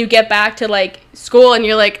Sunday you get back to, like, school and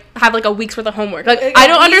you're, like, have, like, a week's worth of homework. Like, I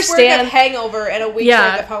don't understand. Hangover and a week's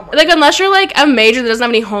worth of homework. Like, unless you're, like, a major that doesn't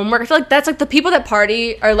have any homework, I feel like that's, like, the people that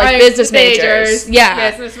party are, like, business majors.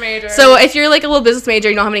 Business majors. So if you're, like, a little business major,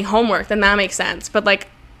 you don't have any homework, then that makes sense. But, like,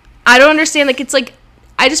 I don't understand. Like, it's, like,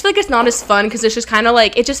 I just feel like it's not as fun because it's just kind of,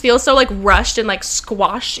 like, it just feels so, like, rushed and, like,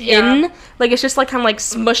 squashed in. Like, it's just, like, kind of, like,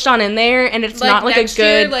 smushed on in there, and it's, like, not, like, a good...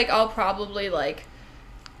 Year, like, I'll probably, like...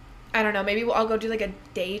 I don't know, maybe I'll go do, like, a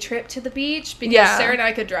day trip to the beach, because Sarah and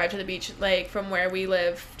I could drive to the beach, like, from where we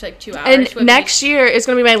live to, like, 2 hours. And next year is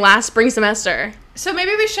going to be my last spring semester. So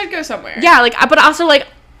maybe we should go somewhere. Yeah, like, but also, like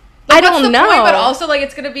I don't know. Point? But also, like,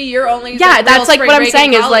 it's going to be your only that's, like, what I'm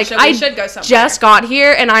saying is, like, so I should go somewhere. Just got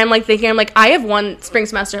here, and I'm, like, thinking, I'm, like, I have one spring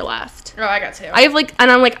semester left. Oh, I got 2. I have, like, and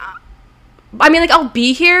I'm, like... I mean, like, I'll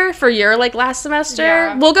be here for your, like, last semester.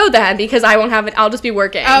 Yeah. We'll go then, because I won't have it. I'll just be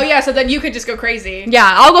working. Oh, yeah, so then you could just go crazy. Yeah,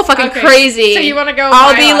 I'll go fucking crazy. So you want to go...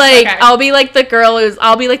 I'll be, like, the girl who's...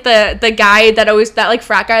 I'll be, like, the guy that always... That, like,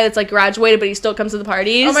 frat guy that's, like, graduated, but he still comes to the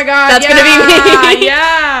parties. Oh, my God, That's gonna be me.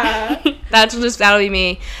 Yeah. That'll be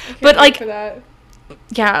me. But, like... For that.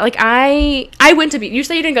 Yeah, like, I went to beach... You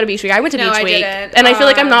said you didn't go to beach week. I went to beach week. Didn't. And I feel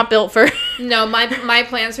like I'm not built for... No, my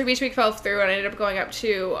plans for beach week fell through, and I ended up going up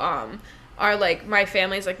to... Are, like, my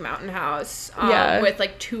family's, like, mountain house with,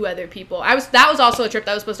 like, 2 other people. That was also a trip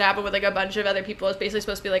that was supposed to happen with, like, a bunch of other people. It was basically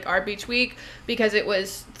supposed to be, like, our beach week, because it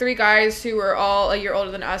was 3 guys who were all a year older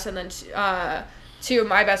than us, and then 2 of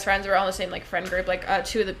my best friends were all in the same, like, friend group. Like,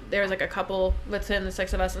 there was, like, a couple within the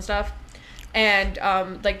 6 of us and stuff. And,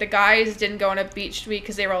 like, the guys didn't go on a beach week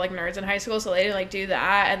because they were all, like, nerds in high school, so they didn't, like, do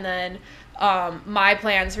that. And then my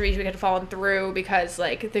plans for each week had fallen through because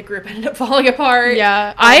like the group ended up falling apart.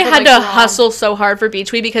 Yeah, I had to hustle so hard for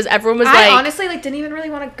Beach Week because everyone was I honestly like didn't even really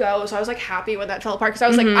want to go, so I was like happy when that fell apart because I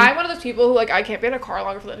was like, I'm one of those people who like I can't be in a car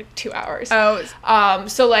longer for like 2 hours.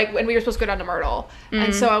 So like when we were supposed to go down to Myrtle,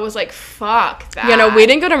 and so I was like, fuck that. You know, we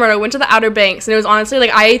didn't go to Myrtle. We went to the Outer Banks, and it was honestly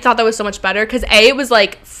like I thought that was so much better because A, it was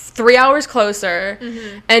like 3 hours closer,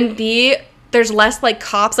 and B, there's less like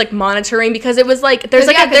cops like monitoring because it was like there's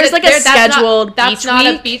like a scheduled that's beach not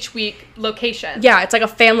week. a beach week location. Yeah, it's like a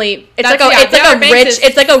family. It's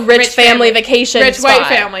That's, like a rich family vacation. Rich spot. white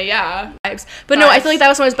family, yeah. But no, I feel like that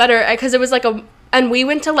was so much better because it was like and we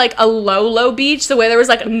went to like a low beach, so where there was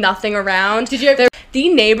like nothing around. The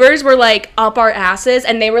neighbors were like up our asses,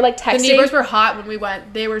 and they were like texting. The neighbors were hot when we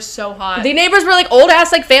went. They were so hot. The neighbors were like old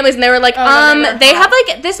ass like families, and they were like, they have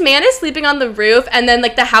like this man is sleeping on the roof, and then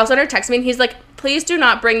like the house owner texted me, and he's like, please do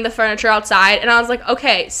not bring the furniture outside. And I was like,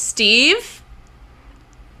 okay, Steve,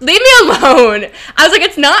 leave me alone. I was like,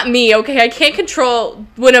 it's not me, okay? I can't control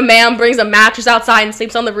when a man brings a mattress outside and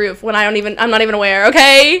sleeps on the roof when I'm not even aware,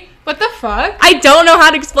 okay? What the fuck? I don't know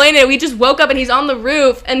how to explain it. We just woke up and he's on the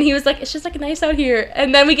roof and he was like, it's just like nice out here.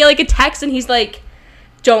 And then we get like a text and he's like,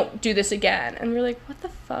 don't do this again. And we're like, what the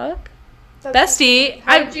fuck? Bestie.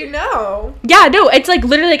 How did you know? Yeah, no, it's like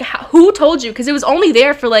literally like, who told you? Because it was only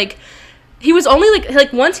there for like, he was only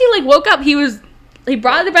like once he like woke up, he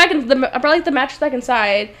brought it back and brought like the mattress back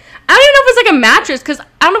inside. I don't even know if it's like a mattress because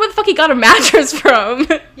I don't know where the fuck he got a mattress from.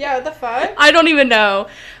 Yeah, what the fuck? I don't even know.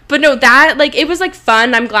 But no, that like it was like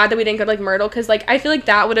fun. I'm glad that we didn't go to like Myrtle because like I feel like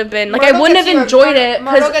that would have been like I wouldn't have enjoyed it.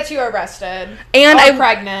 Myrtle gets you arrested. And I'm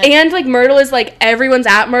pregnant. And like Myrtle is like everyone's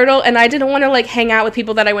at Myrtle, and I didn't want to like hang out with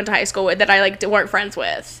people that I went to high school with that I like weren't friends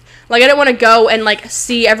with. Like I didn't want to go and like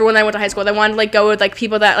see everyone that I went to high school with. I wanted to like go with like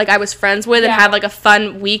people that like I was friends with and have like a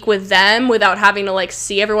fun week with them without having to like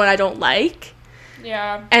see everyone I don't like.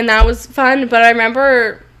 Yeah. And that was fun. But I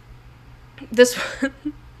remember this. I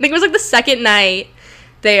think it was like the second night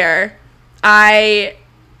there. I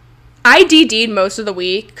DD'd most of the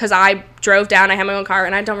week because I drove down. I had my own car,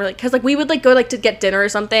 and I don't really because like we would like go like to get dinner or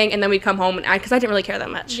something, and then we'd come home and because I didn't really care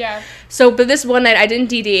that much. Yeah. So, but this one night I didn't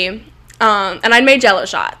DD, and I made Jello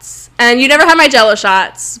shots, and you never had my Jello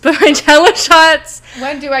shots, but my Jello shots.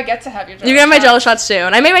 When do I get to have your Jello? You get my Jello shots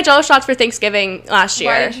soon. I made my Jello shots for Thanksgiving last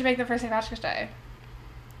year. Why didn't you make them for St. Patrick's Day?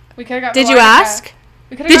 We could have got. Did you ask?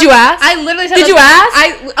 Did you ask? I literally said. Did you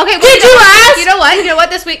ask? Did you ask? You know what? You know what?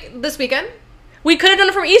 This weekend. We could have done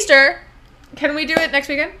it from Easter. Can we do it next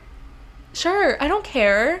weekend? Sure. I don't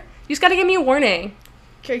care. You just gotta give me a warning.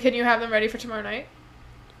 Can you have them ready for tomorrow night?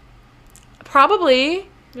 Probably.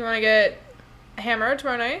 You want to get hammered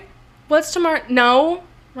tomorrow night? What's tomorrow? No.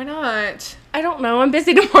 Why not? I don't know. I'm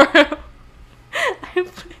busy tomorrow.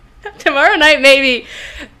 Tomorrow night, maybe.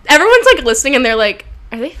 Everyone's like listening and they're like,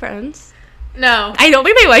 are they friends? No. I don't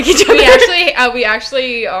think they like each other. We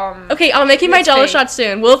actually Okay, I'll make you my Jello shots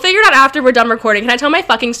soon. We'll figure it out after we're done recording. Can I tell my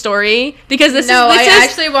fucking story? Because I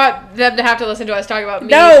actually want them to have to listen to us talk about me.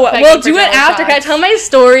 No, we'll do it after. Can I tell my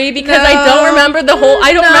story? Because I don't remember the whole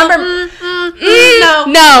I don't remember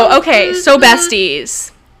No, okay, so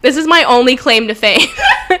besties. This is my only claim to fame.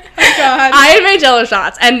 Oh God. I had made Jello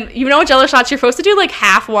shots, and you know what Jello shots? You're supposed to do like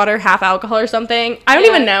half water, half alcohol or something. I don't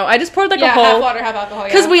even know. I just poured like a whole. Half water, half alcohol.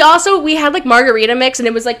 Because we had like margarita mix, and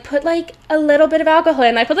it was like put like a little bit of alcohol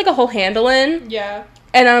in. I put like a whole handle in. Yeah.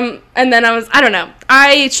 And then I don't know.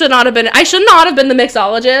 I should not have been the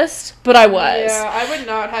mixologist, but I was. Yeah, I would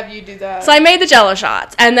not have you do that. So I made the Jello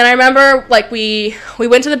shots, and then I remember like we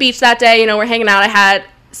went to the beach that day. You know, we're hanging out. I had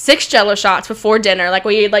 6 Jello shots before dinner. Like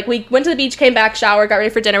we went to the beach, came back, showered, got ready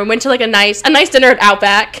for dinner. We went to like a nice dinner at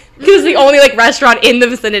Outback. It was the only like restaurant in the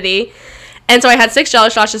vicinity. And so I had 6 Jello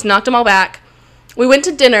shots, just knocked them all back. We went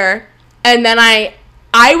to dinner, and then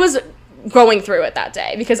I was going through it that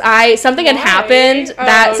day because something had happened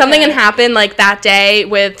something had happened like that day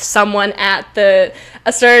with someone at a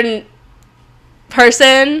certain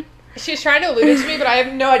person. She's trying to allude it to me, but I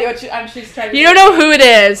have no idea what she's trying to do. You don't know who it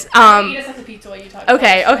is. Eat us like the pizza while you talk.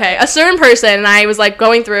 Okay. A certain person, and I was like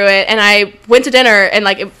going through it, and I went to dinner, and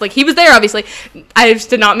like he was there, obviously. I just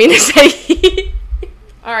did not mean to say he.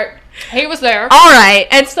 All right, he was there. All right,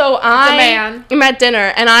 and so I'm at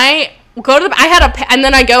dinner, and I go to and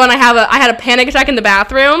then I go and I had a panic attack in the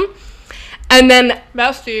bathroom, and then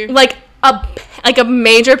bestie, like a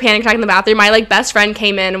major panic attack in the bathroom. My like best friend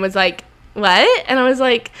came in and was like, what? And I was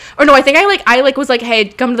like, or no, I think I was like, hey,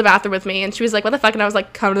 come to the bathroom with me. And she was like, what the fuck? And I was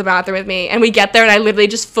like, come to the bathroom with me. And we get there, and I literally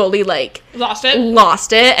just fully like lost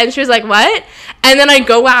it. And she was like, what? And then I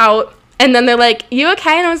go out, and then they're like, you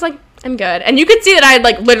okay? And I was like, I'm good. And you could see that I had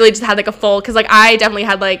like literally just had like a full, because like I definitely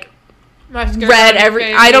had like red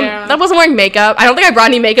every. That wasn't wearing makeup. I don't think I brought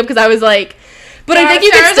any makeup because I was like, but I think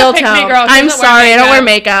you can still tell. I'm sorry, I don't wear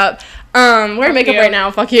makeup. Wear makeup right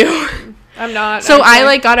now. Fuck you. I'm not. So I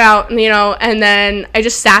like got out, you know, and then I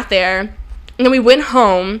just sat there, and then we went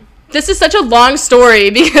home. This is such a long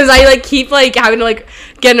story because I like keep like having to like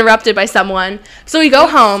get interrupted by someone. So we go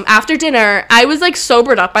home after dinner. I was like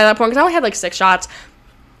sobered up by that point because I only had like 6 shots.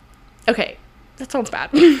 Okay, that sounds bad.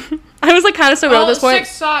 I was like kind of sober at this point.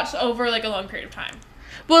 6 shots over like a long period of time.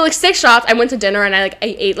 Well, like 6 shots. I went to dinner and I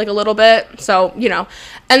ate like a little bit. So, you know.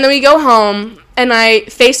 And then we go home and I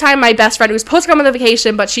FaceTime my best friend who was supposed to come on the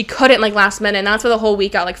vacation, but she couldn't like last minute. And that's where the whole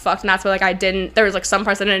week got like fucked. And that's where like I didn't, there was like some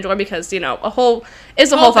parts I didn't enjoy because, you know, a whole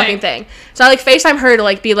fucking thing. So I like FaceTime her to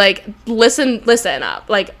like be like, listen up.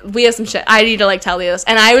 Like, we have some shit. I need to like tell you this.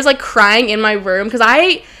 And I was like crying in my room because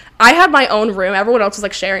I had my own room. Everyone else was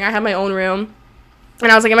like sharing. I had my own room. And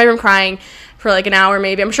I was like in my room crying for like an hour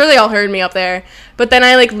maybe. I'm sure they all heard me up there. But then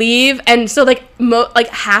I like leave, and so like like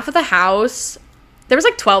half of the house, there was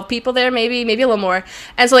like 12 people there, maybe a little more.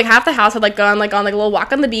 And so like half the house had like gone like on like a little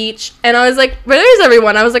walk on the beach, and I was like, where is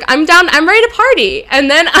everyone? I was like, I'm down, I'm ready to party.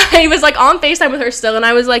 And then I was like on FaceTime with her still, and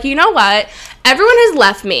I was like, you know what? Everyone has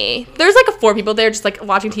left me. There's like 4 people there just like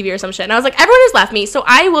watching TV or some shit. And I was like, everyone has left me, so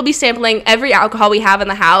I will be sampling every alcohol we have in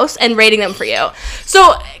the house and rating them for you.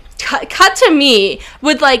 So cut to me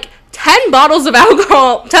with like 10 bottles of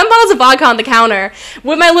alcohol, 10 bottles of vodka on the counter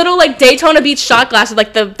with my little like Daytona Beach shot glasses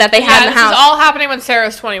like that they had in the house. This is all happening when Sarah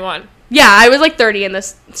was 21. Yeah, I was like 30 in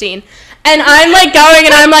this scene. And I'm like going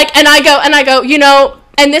and I'm like, and I go, you know,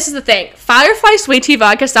 and this is the thing. Firefly sweet tea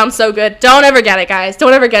vodka sounds so good. Don't ever get it, guys.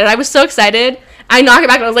 Don't ever get it. I was so excited. I knocked it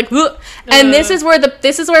back and I was like, ugh. And this is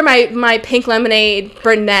where my pink lemonade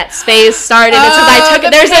brunettes phase started. It's because I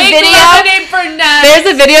took there's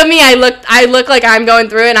a video of me. I look like I'm going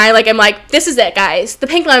through it, and I like am like, this is it, guys, the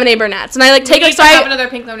pink lemonade brunettes. And I like take like so I have another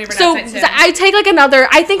pink lemonade brunettes. So I take like another.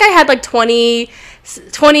 I think I had like 20,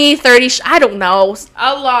 30, I don't know.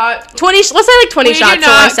 A lot. 20, let's say like 20 shots. We do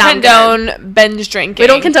not condone binge drinking. We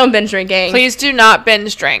don't condone binge drinking. Please do not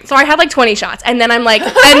binge drink. So I had like 20 shots, and then I'm like, on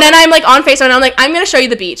FaceTime, and I'm like, I'm gonna show you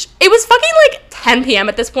the beach. It was fucking like 10 p.m.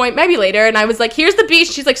 at this point, maybe later, and I was like, here's the beach.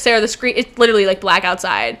 She's like, Sarah, the screen, it's literally like black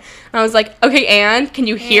outside. And I was like, okay, and can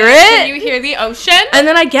you hear it? Can you hear the ocean? And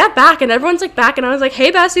then I get back, and everyone's like back, and I was like,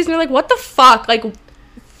 hey, besties, and they're like, what the fuck, like.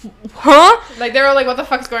 Huh? Like, they were like, what the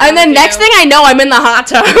fuck's going on? And then next thing I know, I'm in the hot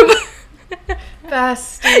tub.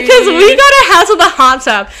 Bestie. Because we got a house with a hot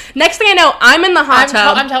tub. Next thing I know, I'm in the hot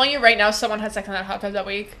tub. I'm telling you right now, someone had sex in that hot tub that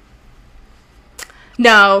week.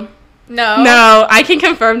 No, I can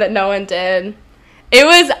confirm that no one did. It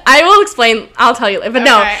was, I will explain, I'll tell you later, but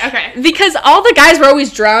okay. Because all the guys were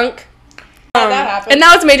always drunk. That happened. And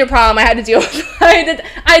that was a major problem I had to deal with. I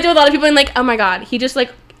deal with a lot of people and like, oh my god, he just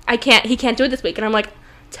like, he can't do it this week. And I'm like,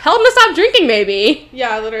 tell him to stop drinking, maybe.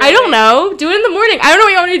 Yeah, literally. I don't know. Do it in the morning. I don't know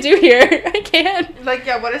what you want me to do here. I can't. Like,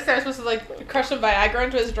 yeah, what is Sarah supposed to, like, crush some Viagra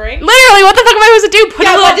into his drink? Literally, what the fuck am I supposed to do?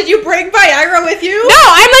 What, did you bring Viagra with you? No,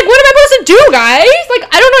 I'm like, what am I supposed to do, guys? Like,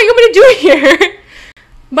 I don't know what you want me to do here.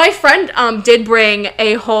 My friend did bring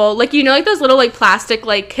a whole, like, you know, like those little, like, plastic,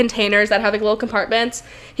 like, containers that have, like, little compartments?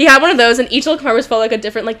 He had one of those, and each little compartment was full of, like, a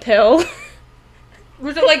different, like, pill.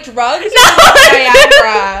 Was it like drugs? No,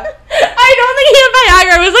 Viagra. I don't think he had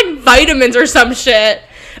Viagra. It was like vitamins or some shit,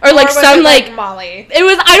 or like some like Molly. It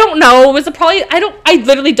was, I don't know. It was probably I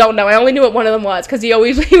literally don't know. I only knew what one of them was because he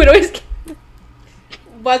would always.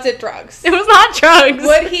 Was it drugs? It was not drugs.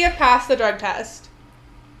 Would he have passed the drug test?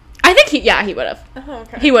 I think he would have. Oh,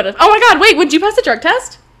 okay. He would have. Oh my god! Wait, would you pass the drug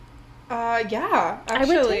test? Yeah,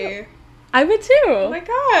 actually. I would too. Oh my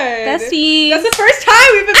god. Besties. That's the first time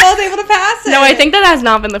we've been both able to pass it. No, I think that has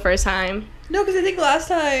not been the first time. No, because I think last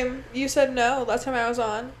time you said no. Last time I was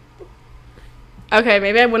on. Okay,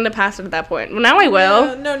 maybe I wouldn't have passed it at that point. Well, now I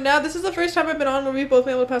will. No, now this is the first time I've been on where we've both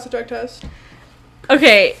been able to pass the drug test.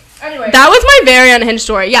 Okay. Anyway. That was my very unhinged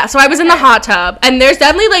story. Yeah, so I was in the hot tub, and there's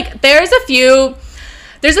definitely, like, there's a few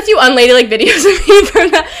unladylike videos of me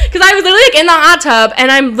from that, because I was literally like in the hot tub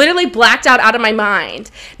and I'm literally blacked out of my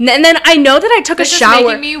mind, and then I know that I took a shower. This is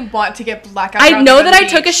making me want to get blackout. I know that I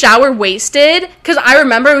took a shower wasted, because I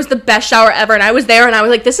remember it was the best shower ever, and I was there and I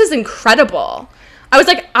was like, this is incredible. I was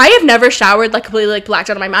like, I have never showered like completely like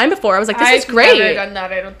blacked out of my mind before. I was like, this is great. I've never done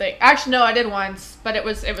that, I don't think. Actually, no, I did once, but it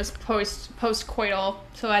was post coital,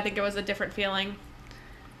 so I think it was a different feeling.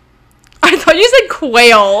 I thought you said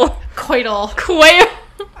quail. Coital. Quail.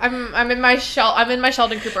 I'm in my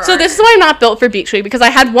Sheldon Cooper. So this is why I'm not built for Beach Week, because I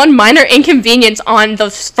had one minor inconvenience on the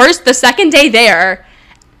second day there,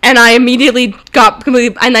 and I immediately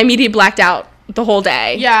blacked out the whole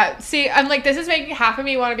day. Yeah, see, I'm like, this is making half of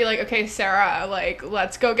me want to be like, okay, Sarah, like,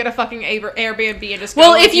 let's go get a fucking Airbnb and just go.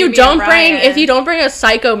 Well, if you don't bring a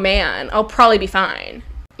psycho man, I'll probably be fine.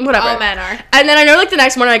 Whatever. All men are. And then I know, like, the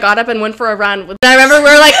next morning I got up and went for a run. And I remember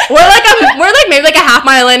we're like maybe like a half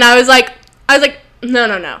mile in. I was like, no.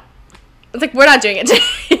 I was like, we're not doing it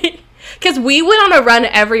today. Because we went on a run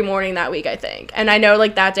every morning that week, I think. And I know,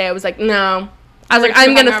 like, that day I was like, no. I was like,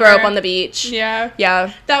 I'm going to throw up on the beach. Yeah.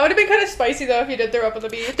 Yeah. That would have been kind of spicy, though, if you did throw up on the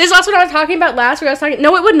beach. This is also what I was talking about last week.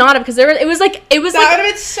 No, it would not have, because it was that would have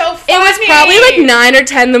been so funny. It was probably, like, 9 or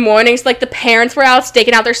 10 in the morning, so, like, the parents were out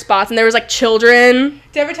staking out their spots, and there was, like, children.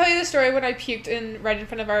 Did I ever tell you the story when I puked right in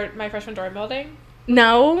front of my freshman dorm building?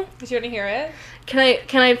 No. Do you want to hear it? Can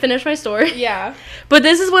I finish my story? Yeah. But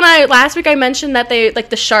this is when last week I mentioned that they, like,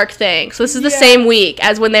 the shark thing. So this is the same week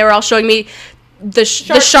as when they were all showing me the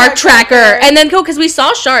shark tracker. And then because we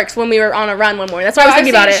saw sharks when we were on a run one morning. That's why I was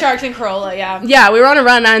thinking about it. Sharks in Corolla, yeah. Yeah, we were on a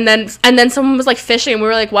run, and then someone was, like, fishing, and we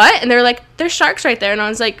were like, what? And they were like, there's sharks right there. And I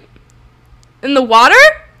was like, in the water?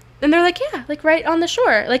 And they're like, yeah, like, right on the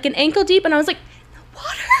shore, like, an ankle deep. And I was like, in the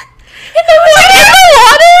water? In the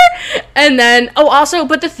water? And then,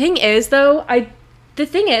 but the thing is, though, I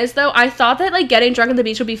thought that, like, getting drunk on the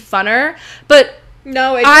beach would be funner, but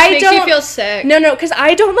no, it just makes you feel sick. No, because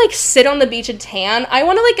I don't, like, sit on the beach and tan. I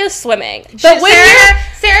want to, like, go swimming. But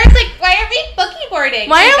Sarah's like, why aren't we boogie boarding?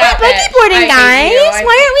 Why aren't we boogie boarding, guys?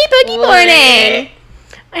 Why aren't we boogie boarding?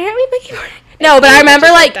 Why aren't we boogie boarding? No, but I remember,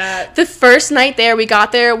 like the first night there, we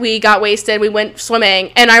got wasted, we went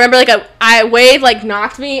swimming, and I remember, like, a wave, like,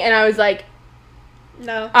 knocked me, and I was like,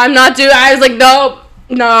 no. I was like,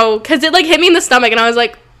 no, because it, like, hit me in the stomach, and I was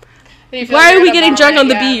like, why are we getting drunk on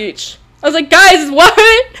the beach? I was like, guys,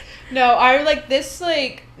 what? No, I, like, this,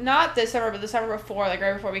 like, not this summer, but the summer before, like,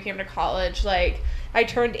 right before we came to college, like, I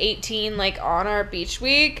turned 18, like, on our beach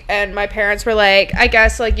week, and my parents were like, I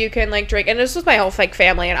guess, like, you can, like, drink, and this was my whole, like,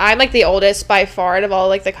 family, and I'm, like, the oldest by far out of all,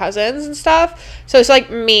 like, the cousins and stuff, so it's,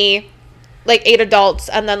 like, me, like, 8 adults,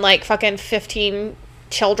 and then, like, fucking 15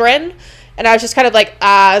 children, and I was just kind of like,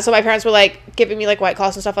 so my parents were, like, giving me, like, White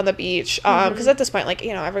Claws and stuff on the beach, because at this point, like,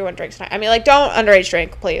 you know, everyone drinks. I mean, like, don't underage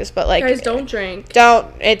drink, please, but, like... Guys, don't drink.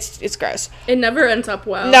 It's gross. It never ends up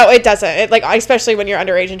well. No, it doesn't. It, like, especially when you're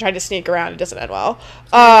underage and trying to sneak around, it doesn't end well.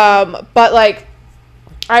 But, like,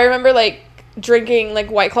 I remember, like, drinking, like,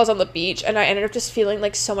 White Claws on the beach, and I ended up just feeling,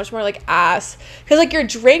 like, so much more like ass, because, like, you're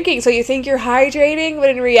drinking, so you think you're hydrating, but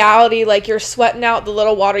in reality, like, you're sweating out the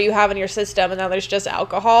little water you have in your system, and now there's just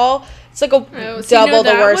alcohol. It's like double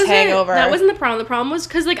the worst hangover. That wasn't the problem. The problem was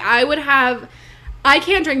because, like, I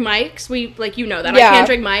can't drink Mike's. You know that. Yeah. I can't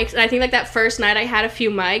drink Mike's. And I think, like, that first night I had a few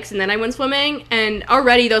Mike's, and then I went swimming, and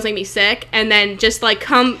already those make me sick. And then just, like,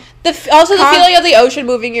 the feeling of the ocean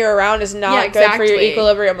moving you around is not good for your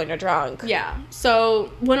equilibrium when you're drunk. Yeah.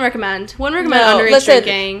 So, wouldn't recommend underage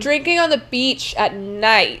drinking. Drinking on the beach at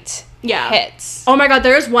night hits. Oh, my God.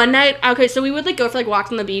 There was one night. Okay, so we would, like, go for, like,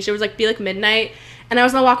 walks on the beach. It was, like, be, like, midnight. And I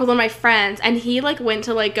was on a walk with one of my friends, and he, like, went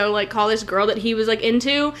to, like, go, like, call this girl that he was, like,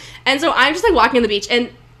 into. And so I'm just, like, walking on the beach, and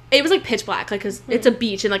it was, like, pitch black, like, because it's a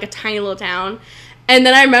beach in, like, a tiny little town. And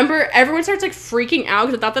then I remember everyone starts, like, freaking out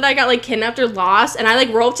because I thought that I got, like, kidnapped or lost. And I, like,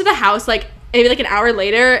 rolled up to the house, like, maybe, like, an hour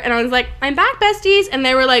later, and I was like, I'm back, besties. And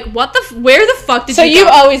they were like, where the fuck did you go? So you've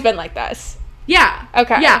always been like this? Yeah.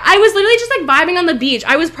 Okay. Yeah, I was literally just, like, vibing on the beach.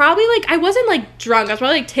 I was probably, like, I wasn't, like, drunk. I was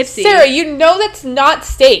probably, like, tipsy. Sarah, you know that's not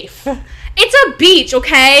safe. It's a beach,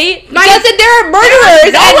 okay? There are murderers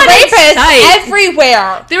and rapists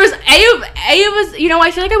everywhere. There was was, you know,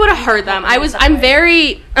 I feel like I would have heard them. I'm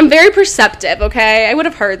very perceptive, okay? I would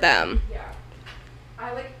have heard them. Yeah.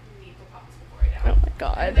 I, like, need to pop this before I know. Oh my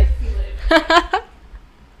God. I, like,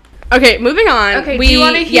 okay, moving on. Okay, do you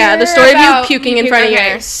want to hear the story of you puking in front of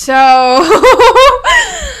you. So,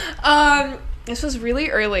 this was really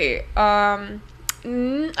early.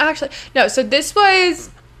 Actually, no. So this was,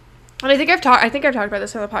 and I think I've talked about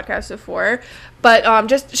this on the podcast before, but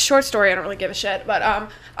just short story. I don't really give a shit. But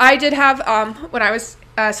I did have when I was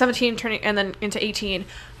 17, turning and then into 18,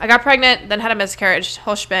 I got pregnant, then had a miscarriage,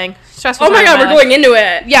 whole shebang. Stressful. Oh my God, we're going into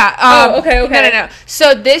it. Yeah. Okay. No.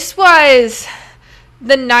 So this was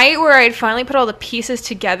the night where I had finally put all the pieces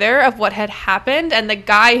together of what had happened, and the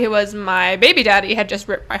guy who was my baby daddy had just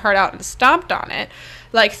ripped my heart out and stomped on it,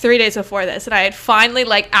 like 3 days before this, and I had finally,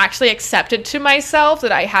 like, actually accepted to myself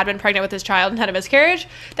that I had been pregnant with this child and had a miscarriage.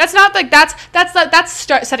 That's not, like, that's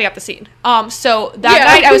setting up the scene. So that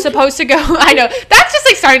night I was supposed to go, I know, that's just,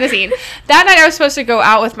 like, starting the scene. That night I was supposed to go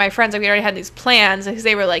out with my friends, like, we already had these plans, because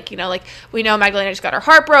they were like, you know, like, we know Magdalena just got her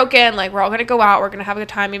heart broken, like, we're all gonna go out, we're gonna have a good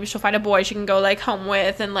time, maybe she'll find a boy she can go, like, home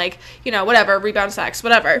with, and, like, you know, whatever, rebound sex,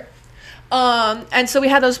 whatever. And so we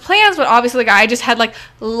had those plans, but obviously, like, I just had like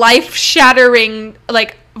life-shattering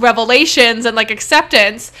like revelations and like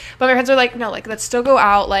acceptance. But my friends were like, no, like, let's still go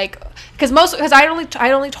out, like, because I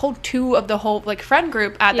only told 2 of the whole like friend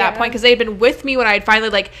group at that point, because they had been with me when I had finally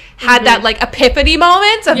like had that like epiphany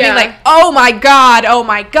moment of being like, oh my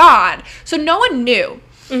god. So no one knew.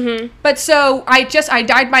 But so I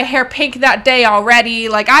dyed my hair pink that day already.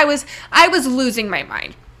 Like, I was losing my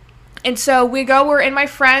mind. And so we're in my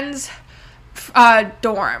friend's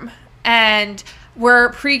dorm, and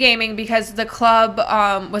we're pre-gaming because the club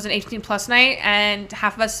was an 18+ night, and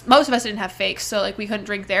most of us didn't have fakes, so like we couldn't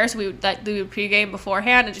drink there, so we would pre-game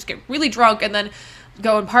beforehand and just get really drunk and then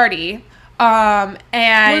go and party.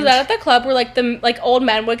 And was that at the club where like the like old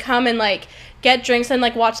men would come and like get drinks and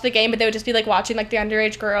like watch the game, but they would just be like watching like the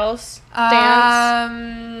underage girls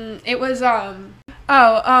dance? It was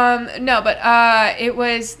no, but it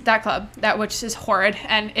was that club, which is horrid,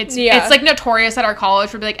 and it's like notorious at our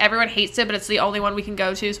college, where like everyone hates it, but it's the only one we can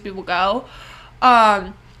go to, so people go.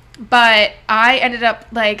 But I ended up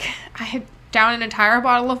like, I had down an entire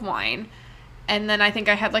bottle of wine, and then I think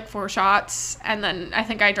I had like 4 shots, and then I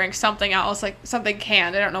think I drank something else, like something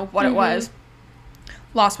canned, I don't know what it was.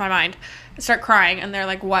 Lost my mind. I start crying, and they're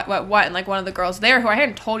like, what? And like one of the girls there, who I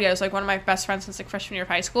hadn't told yet, was like one of my best friends since like freshman year of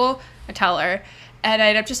high school. I tell her, and I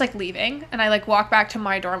end up just like leaving, and I like walk back to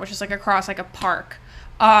my dorm, which is like across like a park.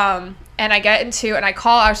 And I get into, and I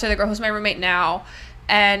call actually the girl who's my roommate now,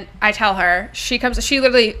 and I tell her. She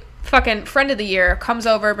literally, fucking friend of the year, comes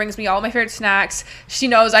over, brings me all my favorite snacks. She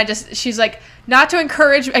knows she's like, not to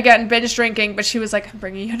encourage again binge drinking, but she was like, I'm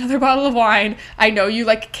bringing you another bottle of wine. I know you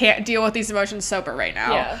like can't deal with these emotions sober right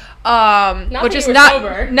now. Which is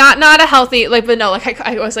not a healthy, like, but no, like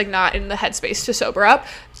I was like not in the headspace to sober up.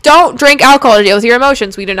 Don't drink alcohol to deal with your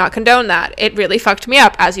emotions. We do not condone that. It really fucked me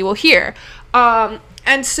up, as you will hear.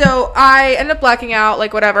 And so I ended up blacking out,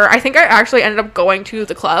 like, whatever. I think I actually ended up going to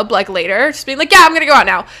the club, like, later. Just being like, yeah, I'm going to go out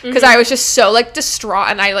now. Because I was just so, like, distraught,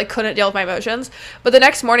 and I, like, couldn't deal with my emotions. But the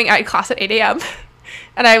next morning, I had class at 8 a.m.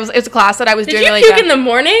 And it was a class that I was doing. Did you puke in the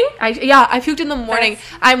morning? I puked in the morning.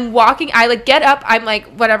 I'm walking, I, like, get up. I'm like,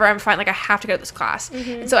 whatever, I'm fine. Like, I have to go to this class.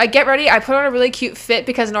 And so I get ready. I put on a really cute fit,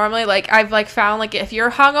 because normally, like, I've, like, found, like, if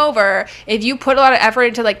you're hungover, if you put a lot of effort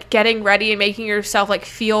into, like, getting ready and making yourself, like,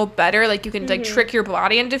 feel better, like, you can, like, trick your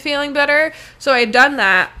body into feeling better. So I had done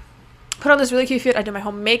that. Put on this really cute fit. I did my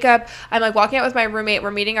home makeup. I'm like walking out with my roommate.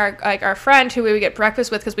 We're meeting our friend who we would get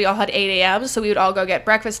breakfast with, because we all had 8 a.m. So we would all go get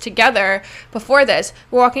breakfast together before this.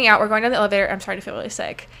 We're walking out. We're going down the elevator. I'm starting to feel really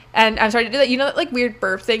sick. And I'm starting to do that, you know, that like weird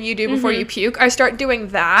burp thing you do before you puke. I start doing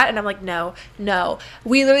that, and I'm like, no.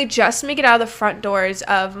 We literally just make it out of the front doors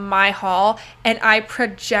of my hall, and I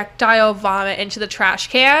projectile vomit into the trash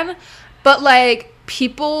can. But like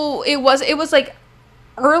people, it was like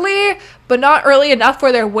early, but not early enough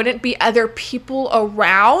where there wouldn't be other people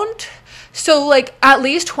around. So like at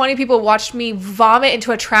least 20 people watched me vomit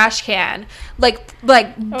into a trash can, like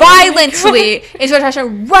violently into a trash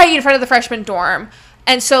can right in front of the freshman dorm.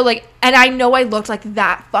 And so like, and I know I looked like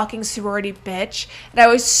that fucking sorority bitch, and I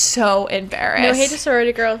was so embarrassed. No hate to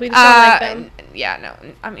sorority girls, we just don't like them. Yeah, no,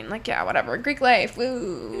 I mean, like, yeah, whatever, Greek life,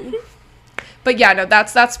 woo. But yeah, no,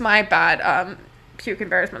 that's my bad puke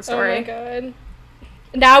embarrassment story. Oh my god.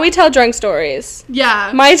 Now we tell drunk stories.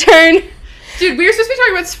 Yeah. My turn. Dude, we were supposed to be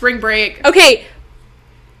talking about spring break. Okay.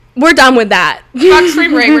 We're done with that. Fuck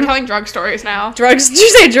spring break. We're telling drug stories now. Drugs? Did you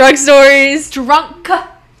say drug stories? Drunk.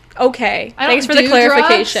 Okay. Thanks for the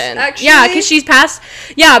clarification. Drugs, yeah, because she's passed.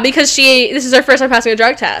 Yeah, because this is her first time passing a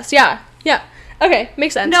drug test. Yeah. Okay,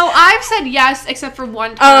 makes sense. No, I've said yes, except for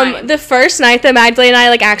one time. The first night that Magdalene and I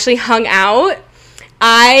like actually hung out,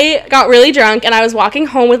 I got really drunk, and I was walking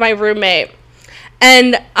home with my roommate.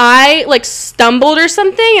 And I, like, stumbled or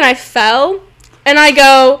something, and I fell. And I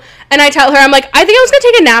go, and I tell her, I'm like, I think I was going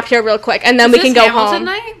to take a nap here real quick, and then we can go home. Was this Hamilton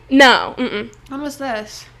night? No. When was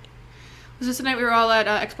this? Was this the night we were all at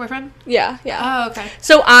Ex-Boyfriend? Yeah. Oh, okay.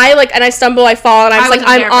 So I, like, and I stumble, I fall, and I'm like,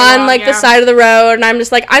 I'm on, like, the side of the road, and I'm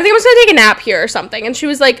just like, I think I was going to take a nap here or something. And she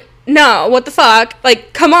was like, no, what the fuck?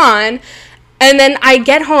 Like, come on. And then I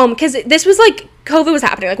get home, because this was, like, COVID was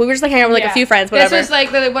happening. Like, we were just, like, hanging out with, like, a few friends, whatever. This was,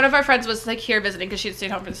 like, one of our friends was, like, here visiting because she had stayed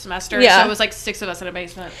home for the semester. Yeah. So it was, like, 6 of us in a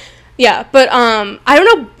basement. Yeah, but, I don't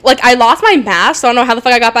know, like, I lost my mask, so I don't know how the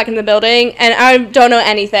fuck I got back in the building, and I don't know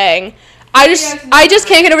anything. I just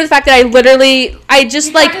can't get over the fact that I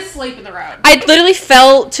just, like... tried to sleep in the road. I literally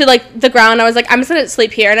fell to, like, the ground. I was like, I'm just gonna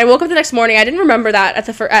sleep here. And I woke up the next morning. I didn't remember that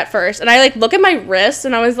at first. And I, like, look at my wrist,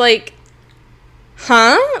 and I was like...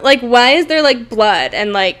 huh? Like, why is there, like, blood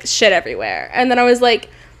and, like, shit everywhere? And then I was like,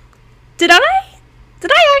 did I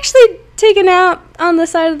actually take a nap on the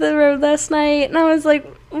side of the road last night, and I was like,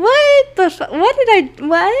 what the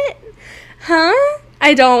what? Huh?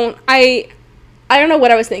 I don't know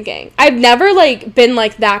what I was thinking. I've never, like, been,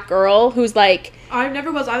 like, that girl who's, like... I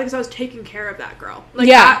never was either because I was taking care of that girl. Like,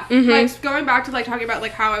 yeah. Like, going back to, like, talking about,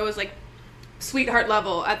 like, how I was, like, sweetheart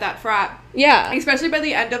level at that frat. Yeah. Especially by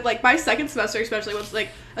the end of, like, my second semester, especially once, like,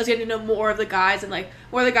 I was getting to know more of the guys and, like,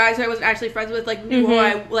 more of the guys who I wasn't actually friends with, like, knew who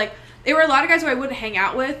I, like... There were a lot of guys who I wouldn't hang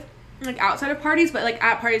out with, like, outside of parties, but, like,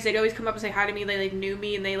 at parties, they'd always come up and say hi to me. They, like, knew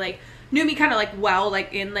me, and they, like, knew me kind of, like, well,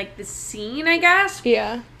 like, in, like, the scene, I guess.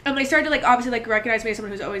 Yeah. And they started to, like, obviously, like, recognize me as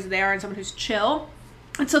someone who's always there and someone who's chill.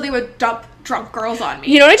 And so they would dump drunk girls on me.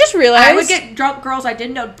 You know what I just realized? I would get drunk girls I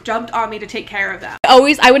didn't know dumped on me to take care of them. I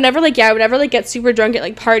would never, like, get super drunk at,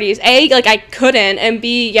 like, parties. A, like, I couldn't, and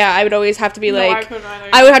B, yeah, I would always have to be, like... I couldn't either.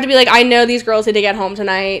 I would have to be, like, I know these girls need to get home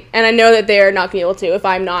tonight, and I know that they're not going to be able to if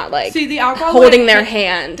I'm not, like, see, the alcohol holding their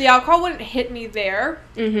hand. The alcohol wouldn't hit me there,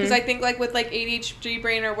 because I think, like, with, like, ADHD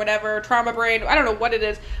brain or whatever, trauma brain, I don't know what it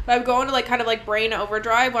is, but I would go into, like, kind of, like, brain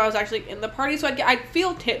overdrive when I was actually in the party, so I'd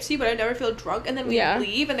feel tipsy, but I'd never feel drunk, and then we'd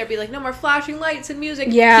leave, and there'd be, like, no more flashing lights and music.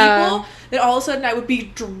 People, then all of a sudden I would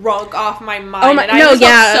be drunk off my mind, and I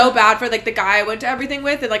felt so bad for, like, the guy I went to everything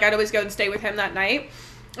with, and, like, I'd always go and stay with him that night.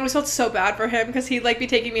 I always felt so bad for him, because he'd, like, be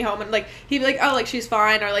taking me home, and, like, he'd be like, oh, like, she's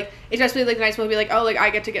fine, or, like, it'd just be, like, nice when he'd be like, oh, like, I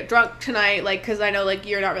get to get drunk tonight, like, because I know, like,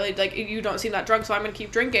 you're not really, like, you don't seem that drunk, so I'm gonna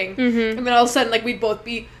keep drinking, and then all of a sudden, like, we'd both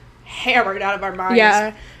be hammered out of our minds.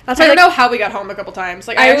 Yeah. That's why I don't know how we got home a couple times.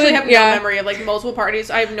 Like, I actually have no memory of, like, multiple parties.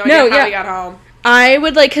 I have no idea how we got home. I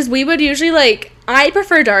would, like, because we would usually, like, I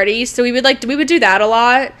prefer Darties, so we would do that a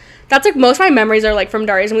lot. That's, like, most of my memories are, like, from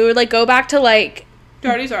Darties, and we would, like, go back to, like...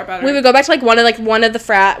 Darties are better. We would go back to, like, one of the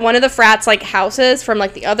frats, like, houses from,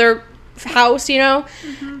 like, the other house, you know?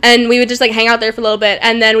 And we would just, like, hang out there for a little bit,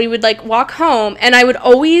 and then we would, like, walk home, and I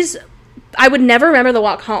would never remember the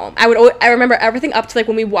walk home. I remember everything up to, like,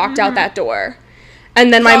 when we walked out that door.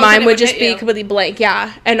 And then my mind would just be completely blank,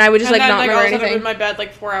 and I would just, like, not remember anything. I'm in my bed,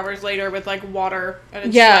 like, 4 hours later with, like, water and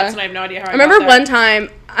it's sweats, and I have no idea how I remember one time,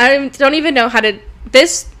 I don't even know how to,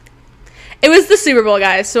 it was the Super Bowl,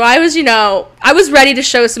 guys, so I was, I was ready to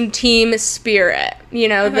show some team spirit,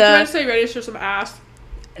 I was trying to say ready to show some ass.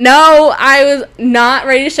 No, I was not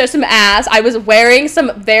ready to show some ass. I was wearing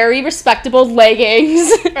some very respectable leggings.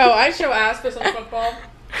 Oh, I show ass for some football.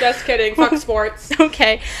 Just kidding, fuck sports.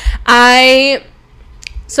 Okay,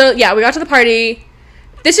 So, yeah, we got to the party.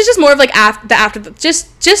 This is just more of, like,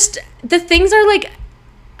 just the things are, like,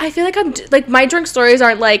 I feel like I'm, like, my drunk stories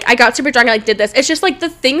aren't, like, I got super drunk and, like, did this. It's just, like, the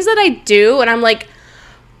things that I do, and I'm, like,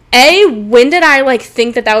 when did I, like,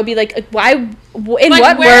 think that would be, like, why, in like,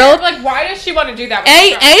 what world? Like, why does she want to do that?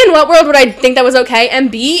 In what world would I think that was okay? And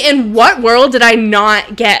B, in what world did I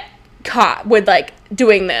not get caught with, like,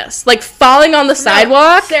 doing this, like, falling on the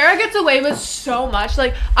sidewalk? Sarah gets away with so much.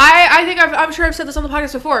 Like, I think I'm sure I've said this on the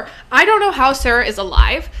podcast before. I don't know how Sarah is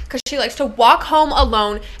alive, because she likes to walk home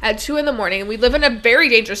alone at 2 a.m, and we live in a very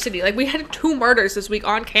dangerous city. Like, we had 2 murders this week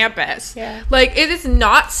on campus. Yeah, like, it is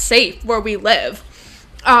not safe where we live.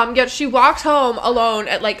 Yet she walks home alone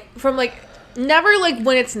at, like, from, like, never, like,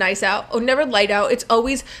 when it's nice out or never light out. It's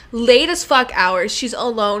always late as fuck hours. She's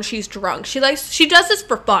alone, she's drunk, she does this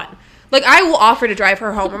for fun. Like, I will offer to drive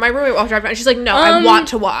her home, or my roommate will drive her, and she's like, no, I want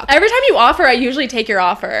to walk. Every time you offer, I usually take your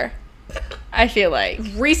offer. I feel like.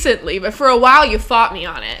 Recently, but for a while, you fought me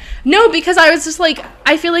on it. No, because I was just, like,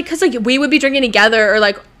 I feel like, because, like, we would be drinking together, or,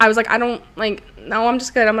 like, I was like, I don't, like, no, I'm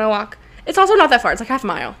just good, I'm gonna walk. It's also not that far, it's, like, half a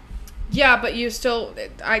mile. Yeah, but you still,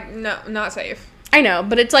 no, not safe. I know,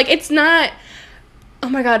 but it's, like, it's not, oh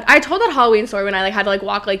my god, I told that Halloween story when I, like, had to, like,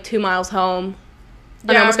 walk, like, 2 miles home.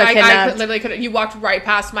 Yeah, I almost got kidnapped. I literally couldn't. You walked right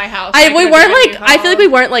past my house. I feel like we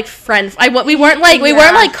weren't like friends. We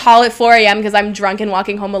weren't like call at 4 a.m. because I'm drunk and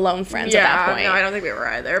walking home alone friends at that point. No, I don't think we were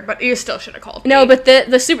either. But you still should have called me. No, but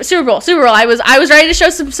the Super Bowl. I was ready to show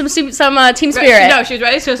some team spirit. No, she was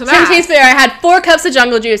ready to show some ass. Team spirit. I had 4 cups of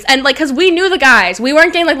jungle juice, and like because we knew the guys, we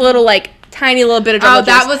weren't getting like little like tiny little bit of jungle juice.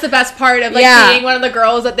 That was the best part of like being one of the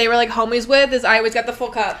girls that they were like homies with, is I always got the full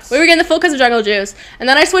cups. We were getting the full cups of jungle juice, and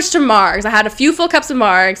then I switched to Margs. I had a few full cups of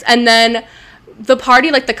Margs, and then the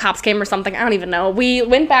party, like the cops came or something, I don't even know. We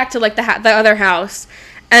went back to like the other house,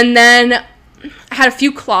 and then I had a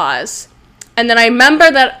few claws, and then I remember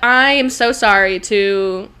that I am so sorry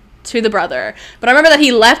to the brother, but I remember that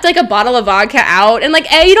he left like a bottle of vodka out, and like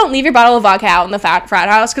you don't leave your bottle of vodka out in the frat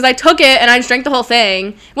house, because I took it and I just drank the whole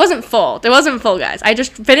thing. It wasn't full, guys. I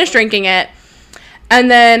just finished drinking it, and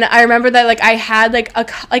then I remember that like I had like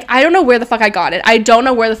I don't know where the fuck I got it,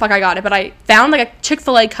 but I found like a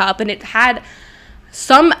Chick-fil-A cup, and it had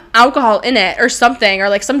some alcohol in it or something, or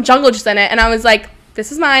like some jungle juice in it, and I was like, this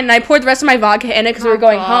is mine, and I poured the rest of my vodka in it because we were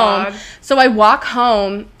going home. So I walk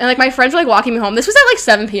home, and like my friends were like walking me home. This was at like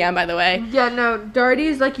 7 p.m. by the way. Yeah, no,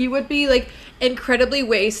 Darties, like you would be like incredibly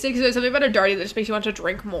wasted because there's something about a Darty that just makes you want to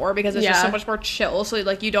drink more because it's just so much more chill. So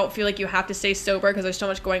like you don't feel like you have to stay sober because there's so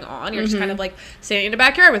much going on. You're just kind of like standing in the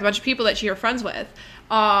backyard with a bunch of people that you're friends with.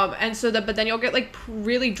 And so but then you'll get like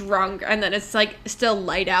really drunk, and then it's like still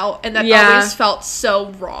light out, and that always felt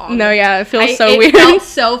so wrong. No, yeah, it feels so weird. It felt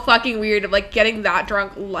so fucking weird of like getting that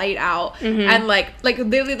drunk light out, and like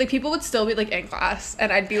literally like people would still be like in class,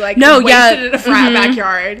 and I'd be like wasted in a frat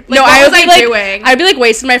backyard. Like, no, what was I like, doing? I'd be like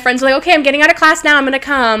wasting. My friends were like, okay, I'm getting out of class now, I'm gonna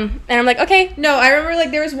come, and I'm like, okay. No, I remember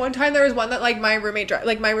like there was one that like my roommate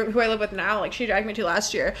who I live with now, like she dragged me to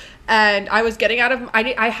last year, and I was getting out of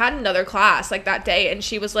I had another class like that day, and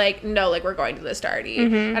she was like, no, like we're going to this Darty,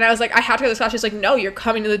 and I was like, I have to go to this class. She's like, no, you're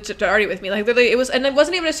coming to the Darty with me. Like literally, it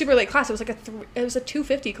wasn't even a super late class. It was like it was a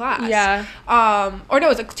 2:50 class. Yeah. Or no, it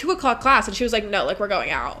was a 2:00 class, and she was like, no, like we're going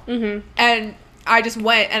out. And I just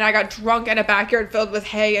went, and I got drunk in a backyard filled with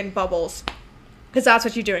hay and bubbles, because that's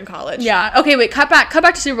what you do in college. Yeah. Okay, wait. Cut back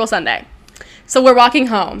to Super Bowl Sunday. So we're walking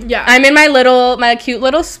home. Yeah. I'm in my cute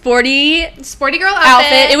little sporty girl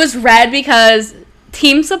outfit. It was red because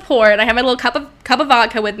team support. I have my little cup of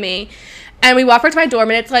vodka with me, and we walk over to my dorm,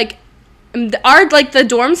 and it's like the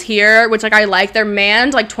dorms here, which like I like, they're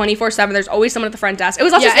manned like 24/7. There's always someone at the front desk. It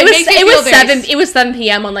was also it was 7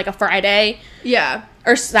 p.m. on like a Friday. Yeah.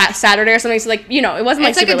 Or Saturday or something. So like, you know, it wasn't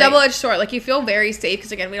like it's like super a double-edged sword. Like you feel very safe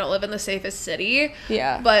because again, we don't live in the safest city.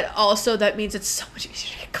 Yeah. But also that means it's so much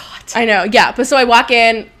easier to get caught. I know. Yeah. But so I walk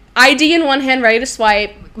in, ID in one hand, ready to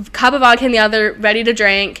swipe, cup of vodka in the other, ready to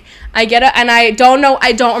drink. I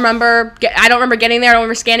don't remember getting there. I don't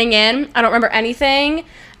remember scanning in. I don't remember anything.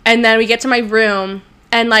 And then we get to my room,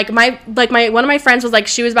 and like one of my friends was like,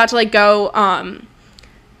 she was about to like go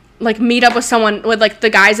like meet up with someone, with like the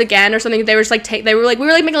guys again or something. They were just like we were like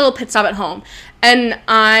making a little pit stop at home, and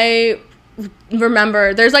I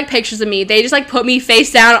remember there's like pictures of me. They just like put me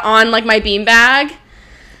face down on like my beanbag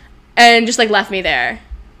and just like left me there.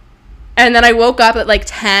 And then I woke up at like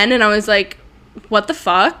 10, and I was like, what the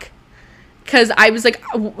fuck? Because I was like,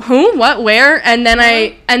 who, what, where? And then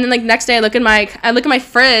like next day I look at my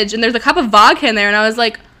fridge, and there's a cup of vodka in there, and I was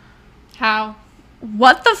like, how?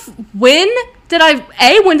 What when did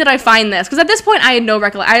I find this? Because at this point I had no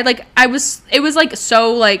recollection. It was like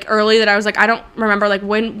so like early that I was like, I don't remember like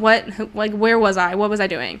where was I? What was I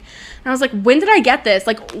doing? And I was like, when did I get this?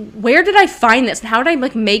 Like, where did I find this? And how did I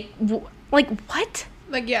like make, like, what?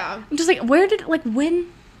 Like, yeah. I'm just like,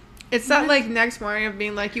 when? It's that, like, next morning of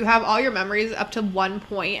being, like, you have all your memories up to one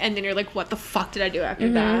point, and then you're like, what the fuck did I do after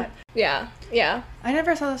that? Yeah. Yeah. I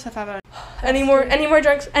never saw this stuff happen. Any more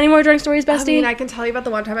drunk stories, bestie? I mean, I can tell you about the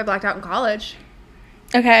one time I blacked out in college.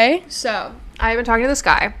 Okay. So, I've been talking to this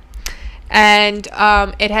guy, and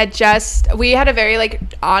we had a very, like,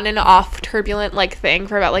 on and off turbulent, like, thing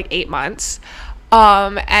for about, like, 8 months.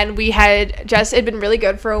 And it'd been really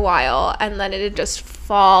good for a while, and then it had just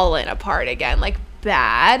fallen apart again, like,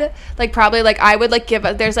 bad. Like, probably, like, I would, like,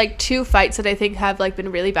 there's, like, 2 fights that I think have, like,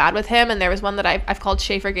 been really bad with him, and there was one that I've called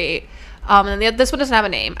Schaefergate, and then this one doesn't have a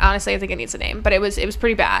name. Honestly, I think it needs a name, but it was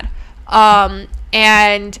pretty bad.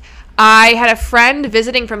 And I had a friend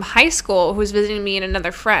visiting from high school who was visiting me and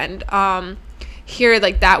another friend, here,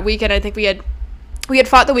 like, that weekend. I think we had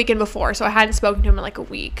fought the weekend before, so I hadn't spoken to him in like a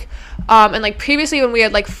week. And like previously when we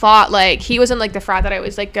had like fought, like he was in like the frat that I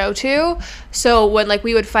always like go to. So when like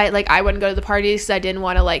we would fight, like I wouldn't go to the parties because I didn't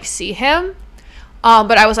want to like see him.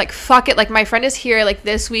 But I was like, fuck it. Like my friend is here like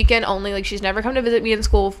this weekend only. Like she's never come to visit me in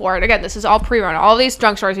school before. And again, this is all pre-Rona. All these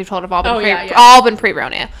drunk stories we've told have all been all been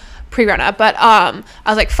pre-Rona. But I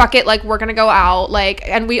was like, fuck it, like we're gonna go out, like,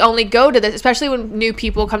 and we only go to this, especially when new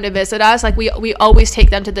people come to visit us, like we always take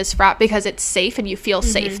them to this frat because it's safe and you feel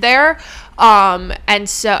safe there. And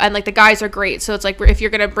like the guys are great, so it's like if you're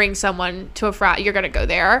gonna bring someone to a frat, you're gonna go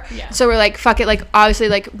there. So we're like, fuck it, like obviously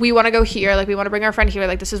like we want to go here, like we want to bring our friend here,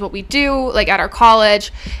 like this is what we do like at our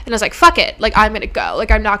college. And I was like, fuck it, like I'm gonna go, like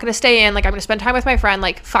I'm not gonna stay in, like I'm gonna spend time with my friend,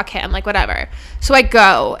 like fuck him, like whatever. So I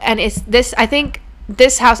go, and it's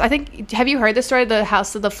this house, I think, have you heard this story? The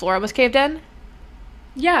house that the floor was caved in?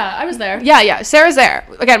 Yeah, I was there. Yeah. Sarah's there.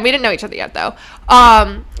 Again, we didn't know each other yet, though.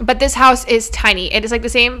 But this house is tiny. It is like the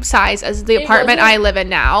same size as the apartment I live in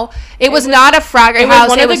now. It was not a fragger house. It was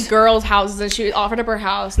one of the girls' houses, and she offered up her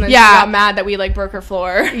house, and then she got mad that we like broke her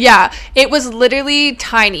floor. Yeah, it was literally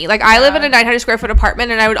tiny. Like I live in a 900 square foot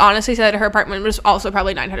apartment, and I would honestly say that her apartment was also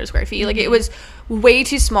probably 900 square feet. Like it was way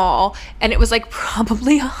too small, and it was like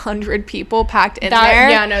probably 100 people packed in that, there.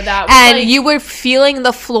 Yeah, no, that was and like, you were feeling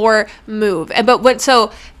the floor move.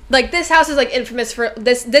 Like, this house is, like, infamous for...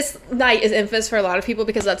 This night is infamous for a lot of people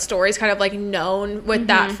because that story's kind of, like, known with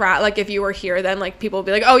that frat. Like, if you were here, then, like, people would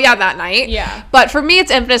be like, oh, yeah, that night. Yeah. But for me,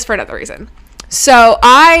 it's infamous for another reason. So,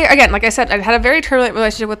 again, like I said, I had a very turbulent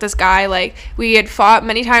relationship with this guy. Like, we had fought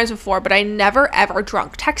many times before, but I never, ever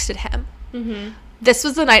drunk texted him. Mm-hmm. This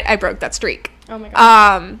was the night I broke that streak. Oh, my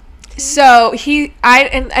God. So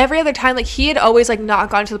and every other time, like, he had always, like, not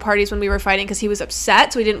gone to the parties when we were fighting because he was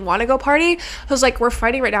upset, so he didn't want to go party. I was like, we're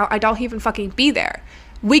fighting right now, I don't even fucking be there.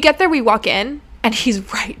 We get there, we walk in, and he's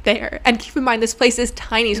right there. And keep in mind, this place is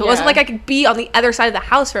tiny, so it wasn't like I could be on the other side of the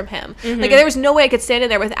house from him. Like, there was no way I could stand in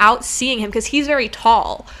there without seeing him because he's very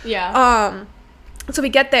tall. Yeah. So we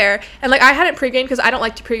get there, and, like, I hadn't pregame because I don't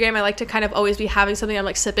like to pregame. I like to kind of always be having something I'm,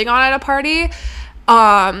 like, sipping on at a party.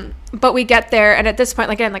 But we get there, and at this point,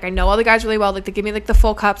 like, again, like, I know all the guys really well. Like, they give me, like, the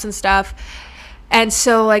full cups and stuff. And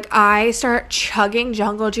so, like, I start chugging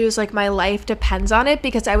jungle juice like my life depends on it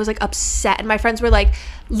because I was, like, upset. And my friends were, like,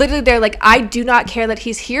 literally, they're like, I do not care that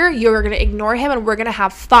he's here. You're going to ignore him, and we're going to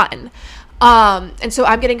have fun. And so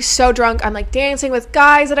I'm getting so drunk. I'm, like, dancing with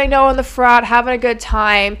guys that I know on the frat, having a good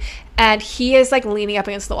time. And he is, like, leaning up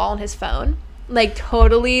against the wall on his phone. Like,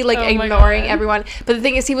 totally, like, ignoring everyone. But the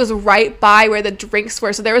thing is, he was right by where the drinks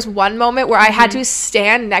were. So there was one moment where I had to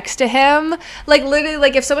stand next to him. Like, literally,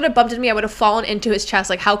 like, if someone had bumped into me, I would have fallen into his chest.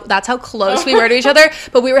 Like, that's how close we were to each other.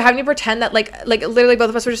 But we were having to pretend that, like literally both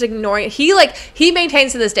of us were just ignoring it. He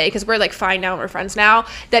maintains to this day, because we're, like, fine now and we're friends now,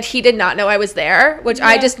 that he did not know I was there, which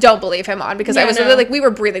I just don't believe him on, because I was literally, like, we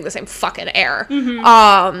were breathing the same fucking air.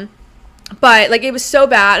 But, like, it was so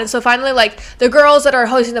bad. And so finally, like, the girls that are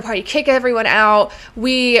hosting the party kick everyone out.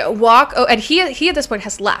 We walk. Oh, and he at this point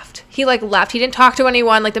has left. He, like, left. He didn't talk to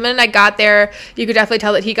anyone. Like, the minute I got there, you could definitely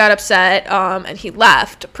tell that he got upset. And he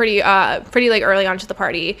left pretty like, early on to the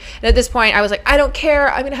party. And at this point, I was like, I don't care.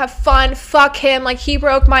 I'm going to have fun. Fuck him. Like, he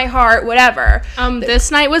broke my heart. Whatever. This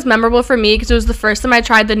night was memorable for me because it was the first time I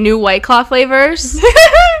tried the new White Claw flavors.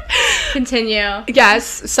 Continue.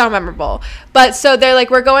 Yes, so memorable. But so they're like,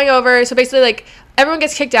 we're going over. So basically, like, everyone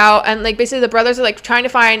gets kicked out, and, like, basically the brothers are, like, trying to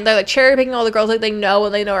find, they're, like, cherry picking all the girls, like, they know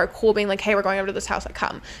are cool, being like, hey, we're going over to this house, like,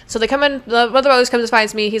 come. So they come in, one of the brothers comes and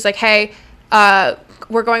finds me. He's like, hey,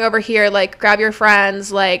 we're going over here, like, grab your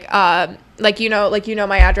friends, like, you know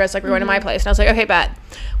my address, like, we're going to my place. And I was like, okay, bet.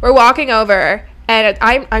 We're walking over, and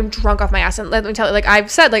I'm drunk off my ass. And let me tell you, like,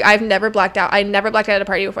 I've said, like, I've never blacked out. I never blacked out at a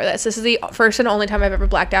party before this. This is the first and only time I've ever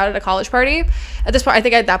blacked out at a college party. At this point, I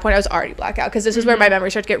think at that point I was already blacked out, because this is where my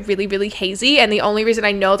memories start to get really, really hazy. And the only reason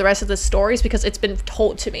I know the rest of the story is because it's been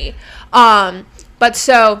told to me. But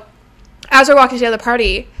so as we're walking to the other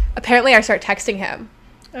party, apparently I start texting him.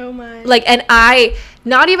 Oh my. Like, and I,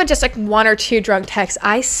 not even just, like, one or two drunk texts,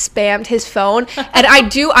 I spammed his phone. And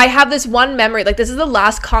I have this one memory, like, this is the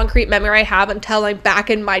last concrete memory I have until I'm back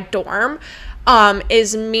in my dorm,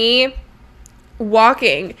 is me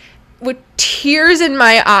walking with tears in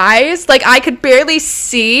my eyes. Like, I could barely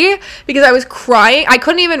see because I was crying. I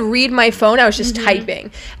couldn't even read my phone. I was just typing.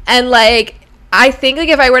 And, like, I think, like,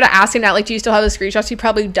 if I were to ask him now, like, do you still have the screenshots? He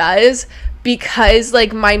probably does, because,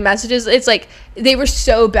 like, my messages, it's, like, they were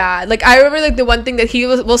so bad. Like, I remember, like, the one thing that he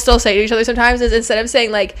will still say to each other sometimes is, instead of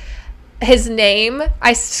saying, like, his name,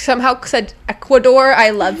 I somehow said, Ecuador,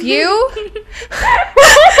 I love you.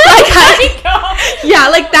 Yeah,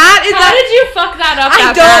 like, that is... How did you fuck that up?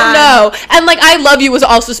 I don't know. And, like, I love you was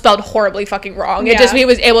also spelled horribly fucking wrong. It just, he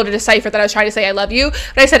was able to decipher that I was trying to say I love you,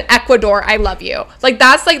 but I said Ecuador, I love you. Like,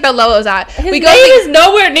 that's, like, the low is at. His name is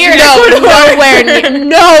nowhere near Ecuador.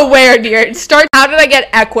 Nowhere near. It starts, how did I get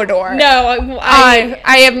Ecuador? No,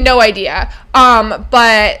 I have no idea.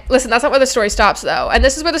 But listen, that's not where the story stops, though. And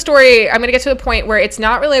this is where the story, I'm gonna get to the point where it's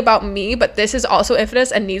not really about me, but this is also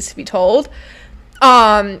infamous and needs to be told.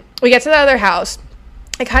 We get to the other house.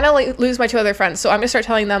 I kind of, like, lose my two other friends, so I'm gonna start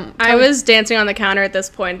telling them. I was dancing on the counter at this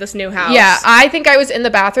point, this new house. Yeah, I think I was in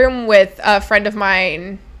the bathroom with a friend of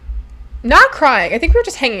mine, not crying. I think we were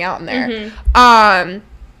just hanging out in there.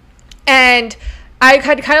 And I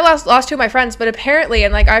had kind of lost two of my friends, but apparently,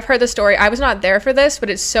 and, like, I've heard the story, I was not there for this,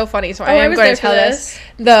 but it's so funny, so I am going to tell this.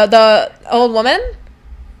 The old woman,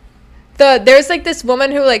 there's, like, this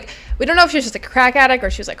woman who, like, we don't know if she was just, like, a crack addict or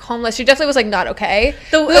she was, like, homeless. She definitely was, like, not okay.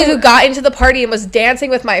 Who got into the party and was dancing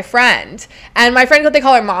with my friend. And my friend, they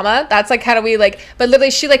call her Mama. That's, like, how do we, like, but literally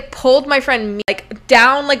she, like, pulled my friend, like,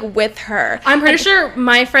 down, like, with her. I'm pretty sure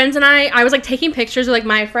my friends and I was, like, taking pictures of, like,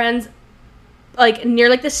 my friends like near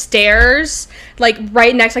like the stairs, like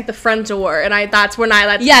right next like the front door, and that's when I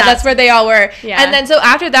let that's where they all were. Yeah. And then so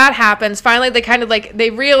after that happens, finally they kind of like they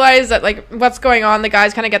realize that like what's going on. The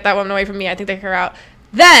guys kind of get that woman away from me. I think they kick her out.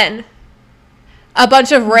 Then a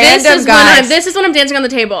bunch of random guys. This is when I'm dancing on the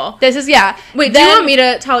table. This is Wait, do you want me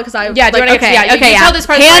to tell it? Because I do you want to you tell this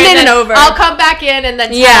part. Hand in and over. I'll come back in and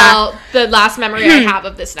then tell the last memory I have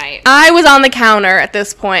of this night. I was on the counter at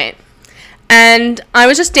this point, and I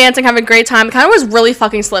was just dancing, having a great time. The counter was really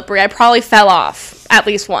fucking slippery. I probably fell off at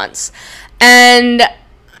least once. And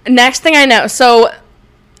next thing I know, so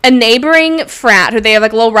a neighboring frat who they have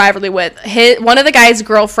like a little rivalry with, one of the guy's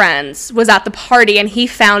girlfriends was at the party and he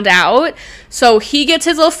found out. So he gets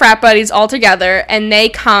his little frat buddies all together and they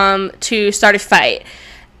come to start a fight.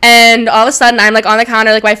 And all of a sudden I'm like on the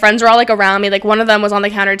counter, like my friends are all like around me, like one of them was on the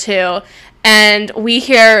counter too. And we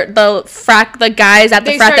hear the guys at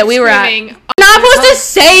the frat that we were at. I'm not supposed to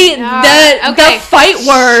say the fight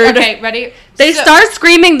word. Okay, ready? They start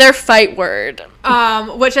screaming their fight word.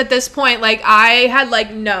 Which at this point, like, I had,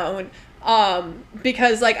 like, known,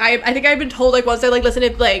 because, like, I think I've been told, like, once I, like, listen,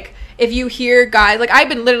 if you hear guys, like, I've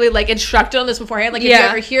been literally, like, instructed on this beforehand, like, if you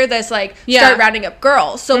ever hear this, like, start rounding up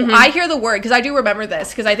girls. So I hear the word, because I do remember this,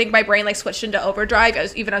 because I think my brain, like, switched into overdrive,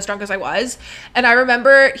 even as drunk as I was, and I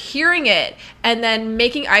remember hearing it, and then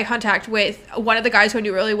making eye contact with one of the guys who I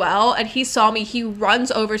knew really well, and he saw me, he runs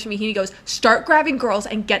over to me, he goes, start grabbing girls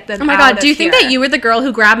and get them out. Oh my god, do you think that you were the girl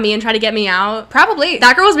who grabbed me and tried to get me out? Probably.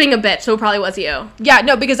 That girl was being a bitch, so it probably was you. Yeah,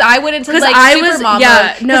 no, because I went into, like, super mom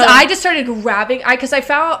mode, because I just started grabbing,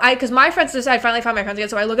 because my friends decided, I finally found my friends again,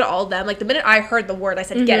 so I look at all of them, like, the minute I heard the word, I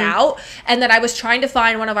said, get out, and then I was trying to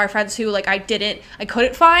find one of our friends who, like, I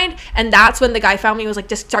couldn't find, and that's when the guy found me and was like,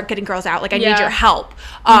 just start getting girls out, like, I need your help,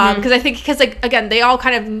 because like, again, they all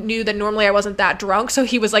kind of knew that normally I wasn't that drunk, so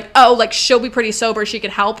he was like, oh, like, she'll be pretty sober, she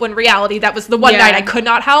can help, when in reality, that was the one night I could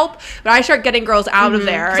not help, but I start getting girls out of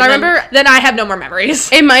there, I remember, then I have no more memories.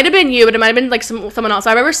 It might have been you, but it might have been, like, someone else.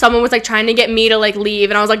 I remember someone was, like, trying to get me to, like, leave,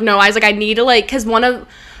 and I was like, no, I need to, like, because one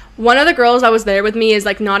of the girls that was there with me is,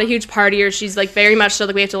 like, not a huge partier. She's, like, very much so,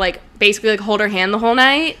 like, we have to, like, basically, like, hold her hand the whole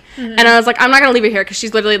night. And I was like, I'm not gonna leave her here because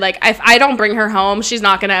she's literally, like, if I don't bring her home, she's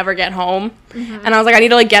not gonna ever get home. And I was like, I need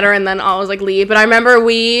to, like, get her and then I'll, like, leave. But I remember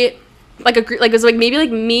we, like, it was, like, maybe,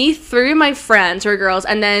 like, me, 3 of my friends who were girls,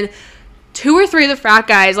 and then 2 or 3 of the frat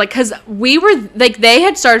guys, like, because we were, like, they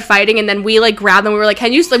had started fighting, and then we, like, grabbed them. We were like,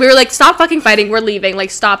 we were like, stop fucking fighting. We're leaving.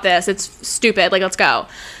 Like, stop this. It's stupid. Like, let's go.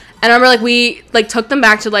 And I remember, like, we, like, took them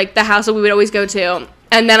back to, like, the house that we would always go to.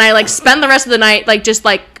 And then I, like, spent the rest of the night, like, just,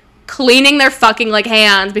 like, cleaning their fucking, like,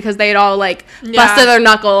 hands because they had all, like, busted their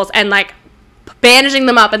knuckles and, like, bandaging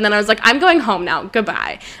them up. And then I was like, I'm going home now.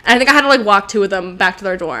 Goodbye. And I think I had to, like, walk 2 of them back to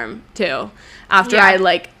their dorm, too, after I,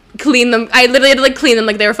 like, cleaned them. I literally had to, like, clean them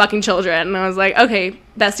like they were fucking children. And I was like, okay,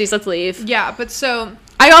 besties, let's leave. Yeah, but so...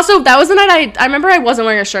 that was the night I remember I wasn't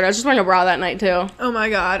wearing a shirt. I was just wearing a bra that night, too. Oh, my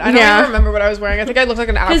God. I don't even remember what I was wearing. I think I looked like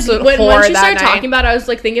an absolute whore when that night. When she started talking about it, I was,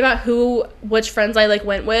 like, thinking about which friends I, like,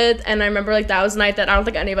 went with. And I remember, like, that was the night that I don't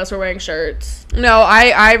think any of us were wearing shirts. No,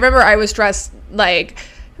 I remember I was dressed, like,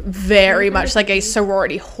 very much like a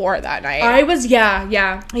sorority whore that night. I was, yeah.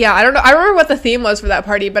 I don't know. I remember what the theme was for that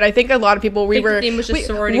party, but I think a lot of people, the theme was just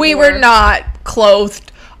sorority we were not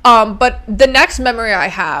clothed. But the next memory I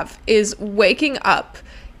have is waking up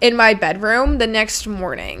in my bedroom the next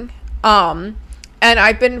morning. And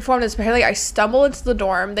I've been informed this, apparently I stumble into the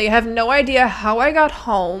dorm. They have no idea how I got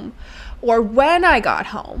home or when I got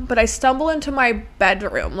home, but I stumble into my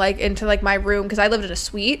bedroom, like into like my room, because I lived in a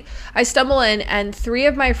suite. I stumble in and 3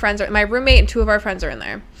 of my friends my roommate and 2 of our friends are in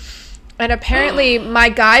there. And apparently my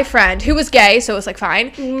guy friend, who was gay, so it was like fine,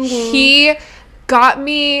 he got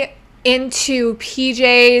me into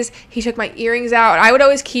PJs. He took my earrings out. I would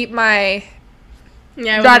always keep my...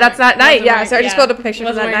 Yeah, that's that night. Yeah, so I just pulled up a picture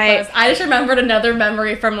from that night. I just remembered another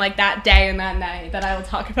memory from, like, that day and that night that I will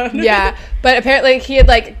talk about. Yeah, but apparently he had,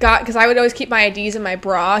 like, because I would always keep my IDs in my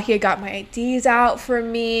bra. He had got my IDs out for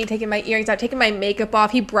me, taking my earrings out, taking my makeup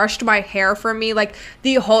off. He brushed my hair for me, like,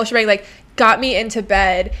 the whole shebang, like, got me into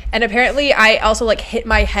bed. And apparently I also, like, hit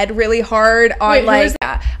my head really hard on,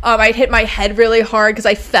 I hit my head really hard because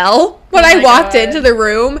I fell when I walked into the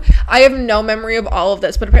room. I have no memory of all of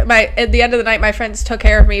this, but at the end of the night, my friends took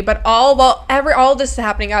care of me. But all of this is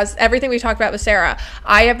happening as everything we talked about with Sarah.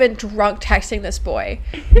 I have been drunk texting this boy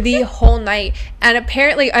the whole night, and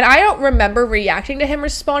apparently, and I don't remember reacting to him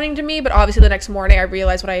responding to me, but obviously the next morning I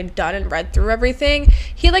realized what I had done and read through everything.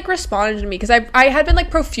 He, like, responded to me because I had been, like,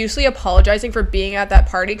 profusely apologizing for being at that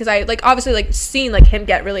party because I, like, obviously, like, seen, like, him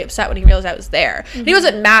get really upset when he realized I was there. And he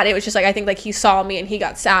wasn't mad. It was just, like, I think, like, he saw me and he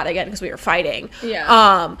got sad again because we were fighting.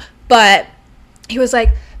 Yeah. But he was like,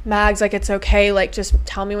 Mags, like, it's okay, like, just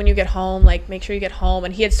tell me when you get home, like, make sure you get home.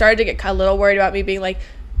 And he had started to get a little worried about me being like,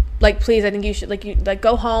 please, I think you should, like, you, like,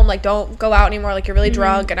 go home, like, don't go out anymore, like, you're really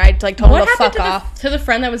drunk. And I, like, told him to fuck off. To the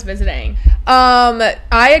friend that was visiting? I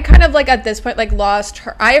had kind of, like, at this point, like, lost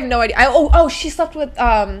her. I have no idea. She slept with,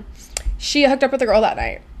 she hooked up with a girl that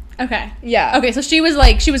night. Okay. Yeah. Okay, so she was,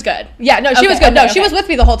 like, she was good. Yeah, no, she was good. No, she was with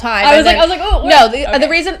me the whole time. I was like, oh, what? No, the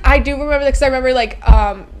reason I do remember this, because I remember, like,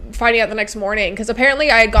 finding out the next morning, because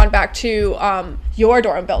apparently I had gone back to your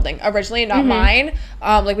dorm building originally, not mine.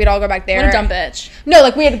 Like, we'd all go back there. What a dumb bitch. No,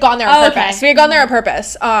 like, we had gone there on purpose. Okay. We had gone there on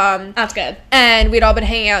purpose. That's good. And we'd all been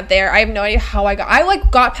hanging out there. I have no idea how I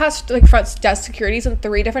got past, like, front desk securities in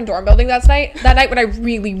 3 different dorm buildings that night when I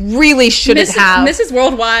really, really shouldn't have. Mrs.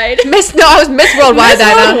 Worldwide. I was Miss Worldwide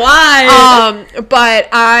that night.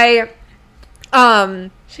 But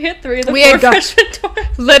she hit 3 of the 4 freshman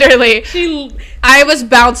doors. Literally. I was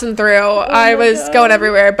bouncing through. I was going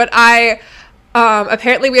everywhere. But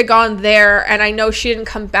apparently we had gone there, and I know she didn't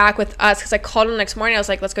come back with us, because I called her the next morning. I was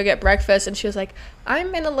like, let's go get breakfast. And she was like,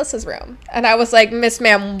 I'm in Alyssa's room. And I was like, Miss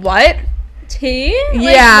Ma'am, what? Tea?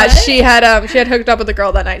 Yeah, what? She had hooked up with a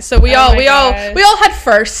girl that night. So we all had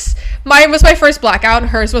firsts. Mine was my first blackout, and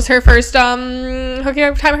hers was her first hooking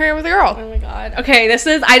up with a girl. Oh my god. Okay,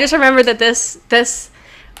 I just remembered that this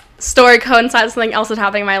story coincides with something else that's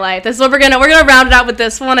happening in my life. This is what we're gonna round it out with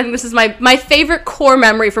this one. I think this is my favorite core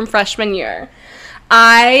memory from freshman year.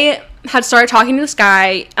 I had started talking to this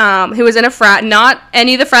guy who was in a frat, not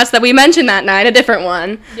any of the frats that we mentioned that night, a different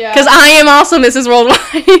one. Yeah. Because I am also Mrs. Worldwide.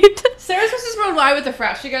 Sarah's Mrs. Worldwide with the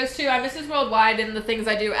frat. She goes to, I'm Mrs. Worldwide in the things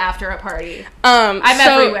I do after a party. I'm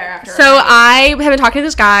everywhere after a party. So I have been talking to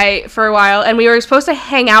this guy for a while, and we were supposed to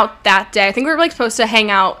hang out that day. I think we were, like, supposed to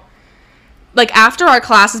hang out like after our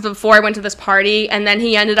classes before I went to this party, and then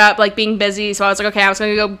he ended up like being busy, so I was like, okay, I was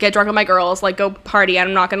gonna go get drunk with my girls, like go party,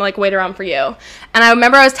 I'm not gonna like wait around for you. And I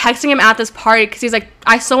remember I was texting him at this party because he's like,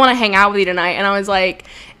 I still want to hang out with you tonight, and I was like,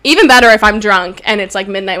 even better if I'm drunk and it's like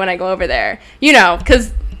midnight when I go over there, you know,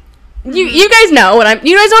 because you guys know what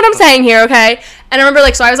I'm saying here, okay? And I remember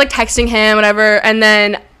like, so I was like texting him, whatever, and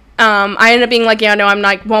then I ended up being like, yeah, no, I'm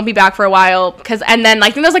like, won't be back for a while, and then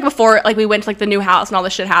I think that was like before like we went to like the new house and all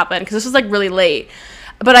this shit happened, because this was like really late,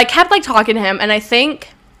 but I kept like talking to him, and I think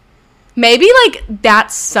maybe like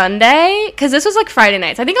that Sunday, because this was like Friday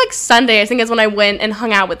nights, I think like Sunday is when I went and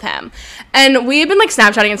hung out with him, and we had been like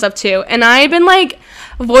Snapchatting and stuff too, and I had been like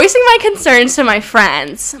voicing my concerns to my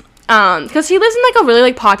friends, because he lives in like a really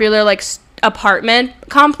like popular like apartment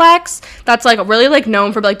complex that's like really like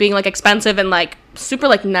known for like being like expensive and like super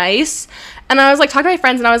like nice. And I was like talking to my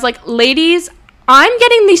friends, and I was like, ladies, I'm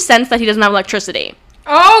getting the sense that he doesn't have electricity.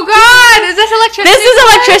 Oh god, is this electricity? This is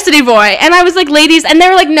electricity boy. And I was like, ladies, and they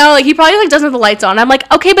were like, no, like he probably like doesn't have the lights on. I'm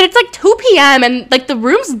like, okay, but it's like 2 p.m. and like the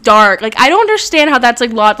room's dark, like I don't understand how that's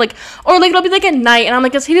like locked, like, or like it'll be like at night, and I'm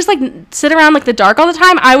like, does he just like sit around like the dark all the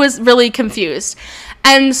time? I was really confused.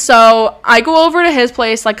 And so I go over to his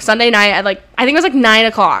place like Sunday night at like, I think it was like 9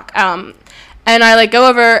 o'clock. And I like go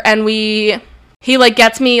over, and he like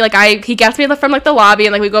gets me, like he gets me from like the lobby,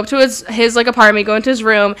 and like we go up to his like apartment, go into his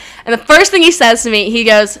room, and the first thing he says to me, he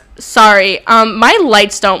goes, sorry, my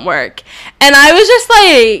lights don't work. And I was just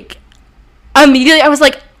like, immediately I was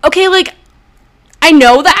like, okay, like I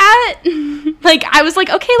know that. Like I was like,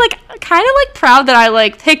 okay, like kind of like proud that I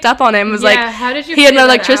like picked up on him, was like, how did you he had no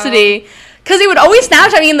electricity. Because he would always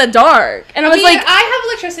Snapchat me in the dark. And I was like, I have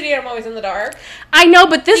electricity and I'm always in the dark. I know,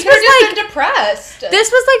 but this was like, been depressed.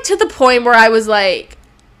 This was like to the point where I was like,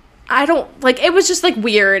 I don't, like, it was just like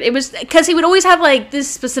weird. It was, because he would always have like this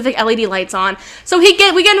specific LED lights on. So we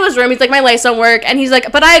get into his room, he's like, my lights don't work. And he's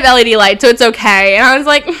like, but I have LED lights, so it's okay. And I was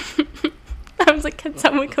like, can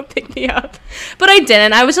someone come pick me up? But I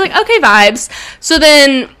didn't. I was like, okay, vibes. So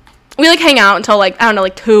then we like hang out until like, I don't know,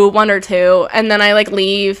 like 1 or 2. And then I like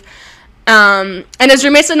leave. And his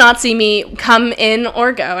roommates did not see me come in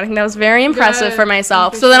or go. I think that was very impressive for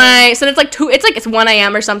myself. So then it's 1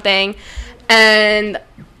 a.m. or something. And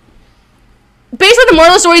basically the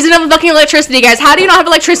moral of the story is you don't have fucking electricity, guys. How do you not have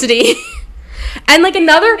electricity? And like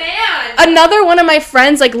another one of my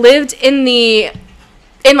friends like lived in the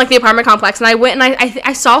apartment complex, and I went and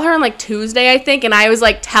I saw her on like Tuesday, I think, and I was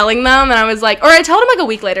like telling them, and I was like, or I told him like a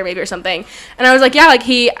week later maybe or something, and I was like, yeah,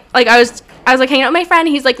 like I was like hanging out with my friend,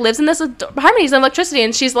 and he's like lives in this apartment, he's in electricity,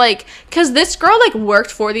 and she's like, because this girl like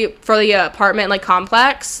worked for the apartment like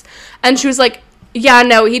complex, and she was like, yeah,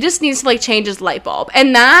 no, he just needs to like change his light bulb.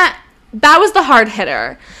 And that was the hard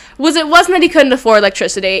hitter. It wasn't that he couldn't afford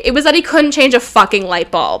electricity, it was that he couldn't change a fucking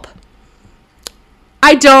light bulb.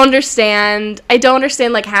 I don't understand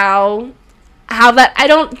like how how that,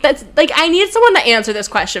 that's, like, I need someone to answer this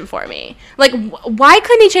question for me. Like, why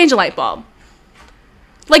couldn't he change a light bulb?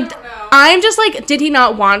 Like, I'm just like, did he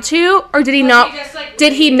not want to, or did he not,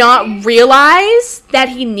 did he not realize that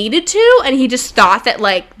he needed to, and he just thought that,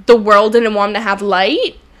 like, the world didn't want him to have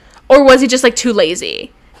light? Or was he just, like, too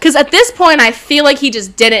lazy? Because at this point, I feel like he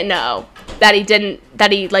just didn't know that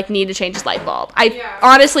he, like, needed to change his light bulb. I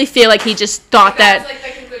honestly feel like he just thought that. That's,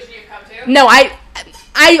 like, the conclusion you've come to? No, I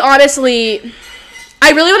honestly,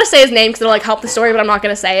 I really want to say his name because it'll, like, help the story, but I'm not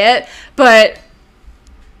going to say it. But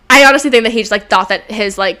I honestly think that he just, like, thought that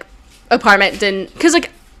his, like, apartment didn't, because,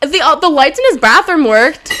 like, the lights in his bathroom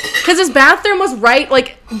worked, because his bathroom was right,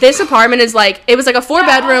 like, this apartment is, like, it was, like, a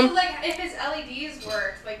 4-bedroom. Also, like, if his LEDs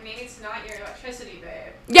worked, like, maybe it's not your electricity,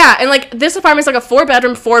 babe. Yeah, and, like, this apartment's, like, a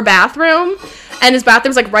 4-bedroom, 4-bathroom, and his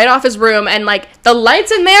bathroom's, like, right off his room, and, like, the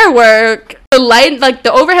lights in there work, the light, like,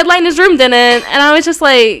 the overhead light in his room didn't, and I was just,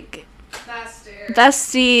 like,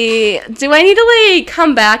 Bestie, do I need to, like,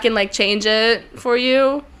 come back and, like, change it for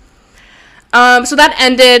you? So that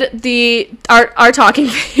ended our talking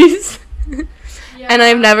phase, and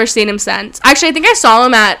I've never seen him since. Actually, I think I saw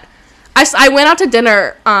him I went out to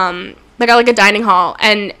dinner, like at, like, a dining hall,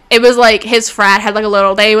 and it was, like, his frat had, like, a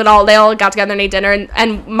little, they all got together and ate dinner,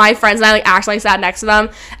 and my friends and I, like, actually sat next to them,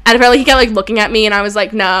 and apparently he kept, like, looking at me, and I was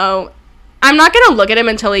like, no, I'm not gonna look at him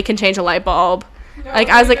until he can change a light bulb. No, like,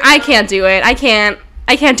 I was like, I can't do it. I can't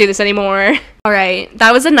do this anymore. All right,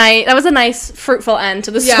 that was a nice, fruitful end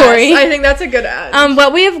to the story. Yes, I think that's a good end.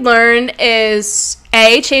 What we have learned is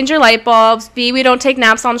A, change your light bulbs. B, we don't take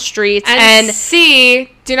naps on streets. And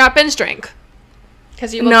C, do not binge drink.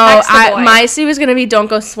 Because you will text the boy. My C was gonna be don't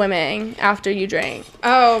go swimming after you drink.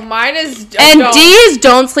 Oh, mine is and D is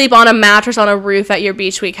don't sleep on a mattress on a roof at your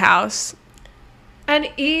beach week house.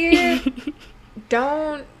 And E,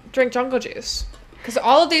 don't drink jungle juice. Because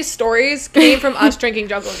all of these stories came from us drinking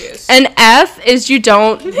jungle juice. And F is you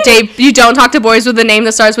don't talk to boys with a name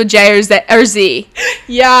that starts with J or Z.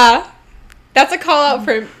 Yeah. That's a call out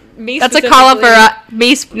for me. That's a call out for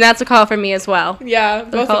me. That's a call for me as well. Yeah,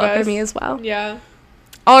 both of us. A call out for me as well. Yeah.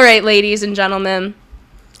 All right, ladies and gentlemen.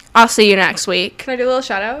 I'll see you next week. Can I do a little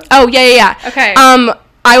shout out? Oh, yeah. Okay.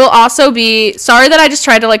 I will also be, sorry that I just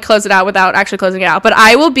tried to, like, close it out without actually closing it out, but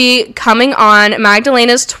I will be coming on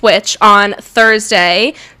Magdalena's Twitch on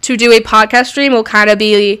Thursday to do a podcast stream. We'll kind of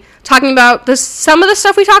be talking about some of the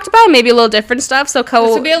stuff we talked about, maybe a little different stuff. So this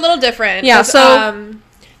will be a little different. Yeah, so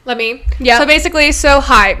So basically,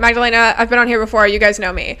 hi, Magdalena. I've been on here before. You guys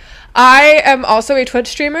know me. I am also a Twitch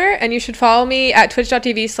streamer, and you should follow me at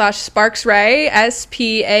twitch.tv/SparksRay,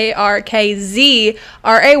 SparkzRay.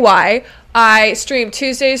 I stream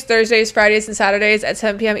Tuesdays, Thursdays, Fridays, and Saturdays at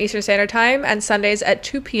 7 p.m. Eastern Standard Time, and Sundays at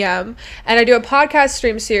 2 p.m. And I do a podcast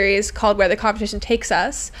stream series called Where the Competition Takes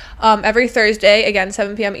Us every Thursday, again,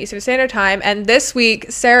 7 p.m. Eastern Standard Time. And this week,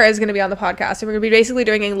 Sarah is going to be on the podcast, and we're going to be basically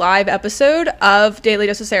doing a live episode of Daily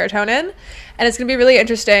Dose of Serotonin. And it's going to be really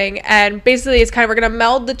interesting. And basically, it's we're going to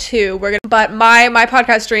meld the two. But my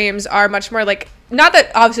podcast streams are much more like, not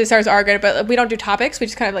that obviously Sarah's are good, but we don't do topics. We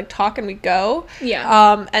just kind of like talk and we go.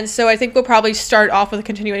 Yeah. And so I think we'll probably start off with a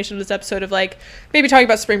continuation of this episode of like maybe talking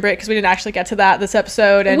about spring break, because we didn't actually get to that this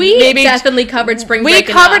episode. And we definitely covered spring break.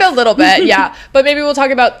 We covered a little bit, yeah. But maybe we'll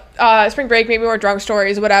talk about spring break, maybe more drunk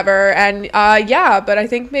stories, whatever. And but I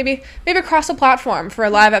think maybe across the platform for a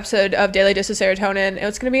live episode of Daily Dose of Serotonin.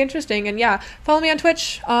 It's going to be interesting. And yeah, follow me on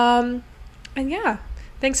Twitch. And yeah.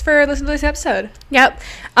 Thanks for listening to this episode. Yep.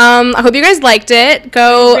 I hope you guys liked it.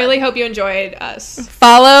 I really hope you enjoyed us.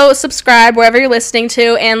 Follow, subscribe wherever you're listening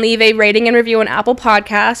to, and leave a rating and review on Apple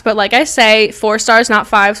Podcasts. But like I say, 4 stars, not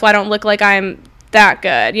 5, so I don't look like I'm that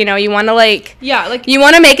good. You know, you want to you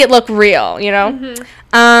want to make it look real, you know?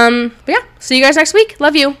 Mm-hmm. But yeah, see you guys next week.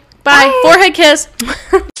 Love you. Bye. Forehead kiss.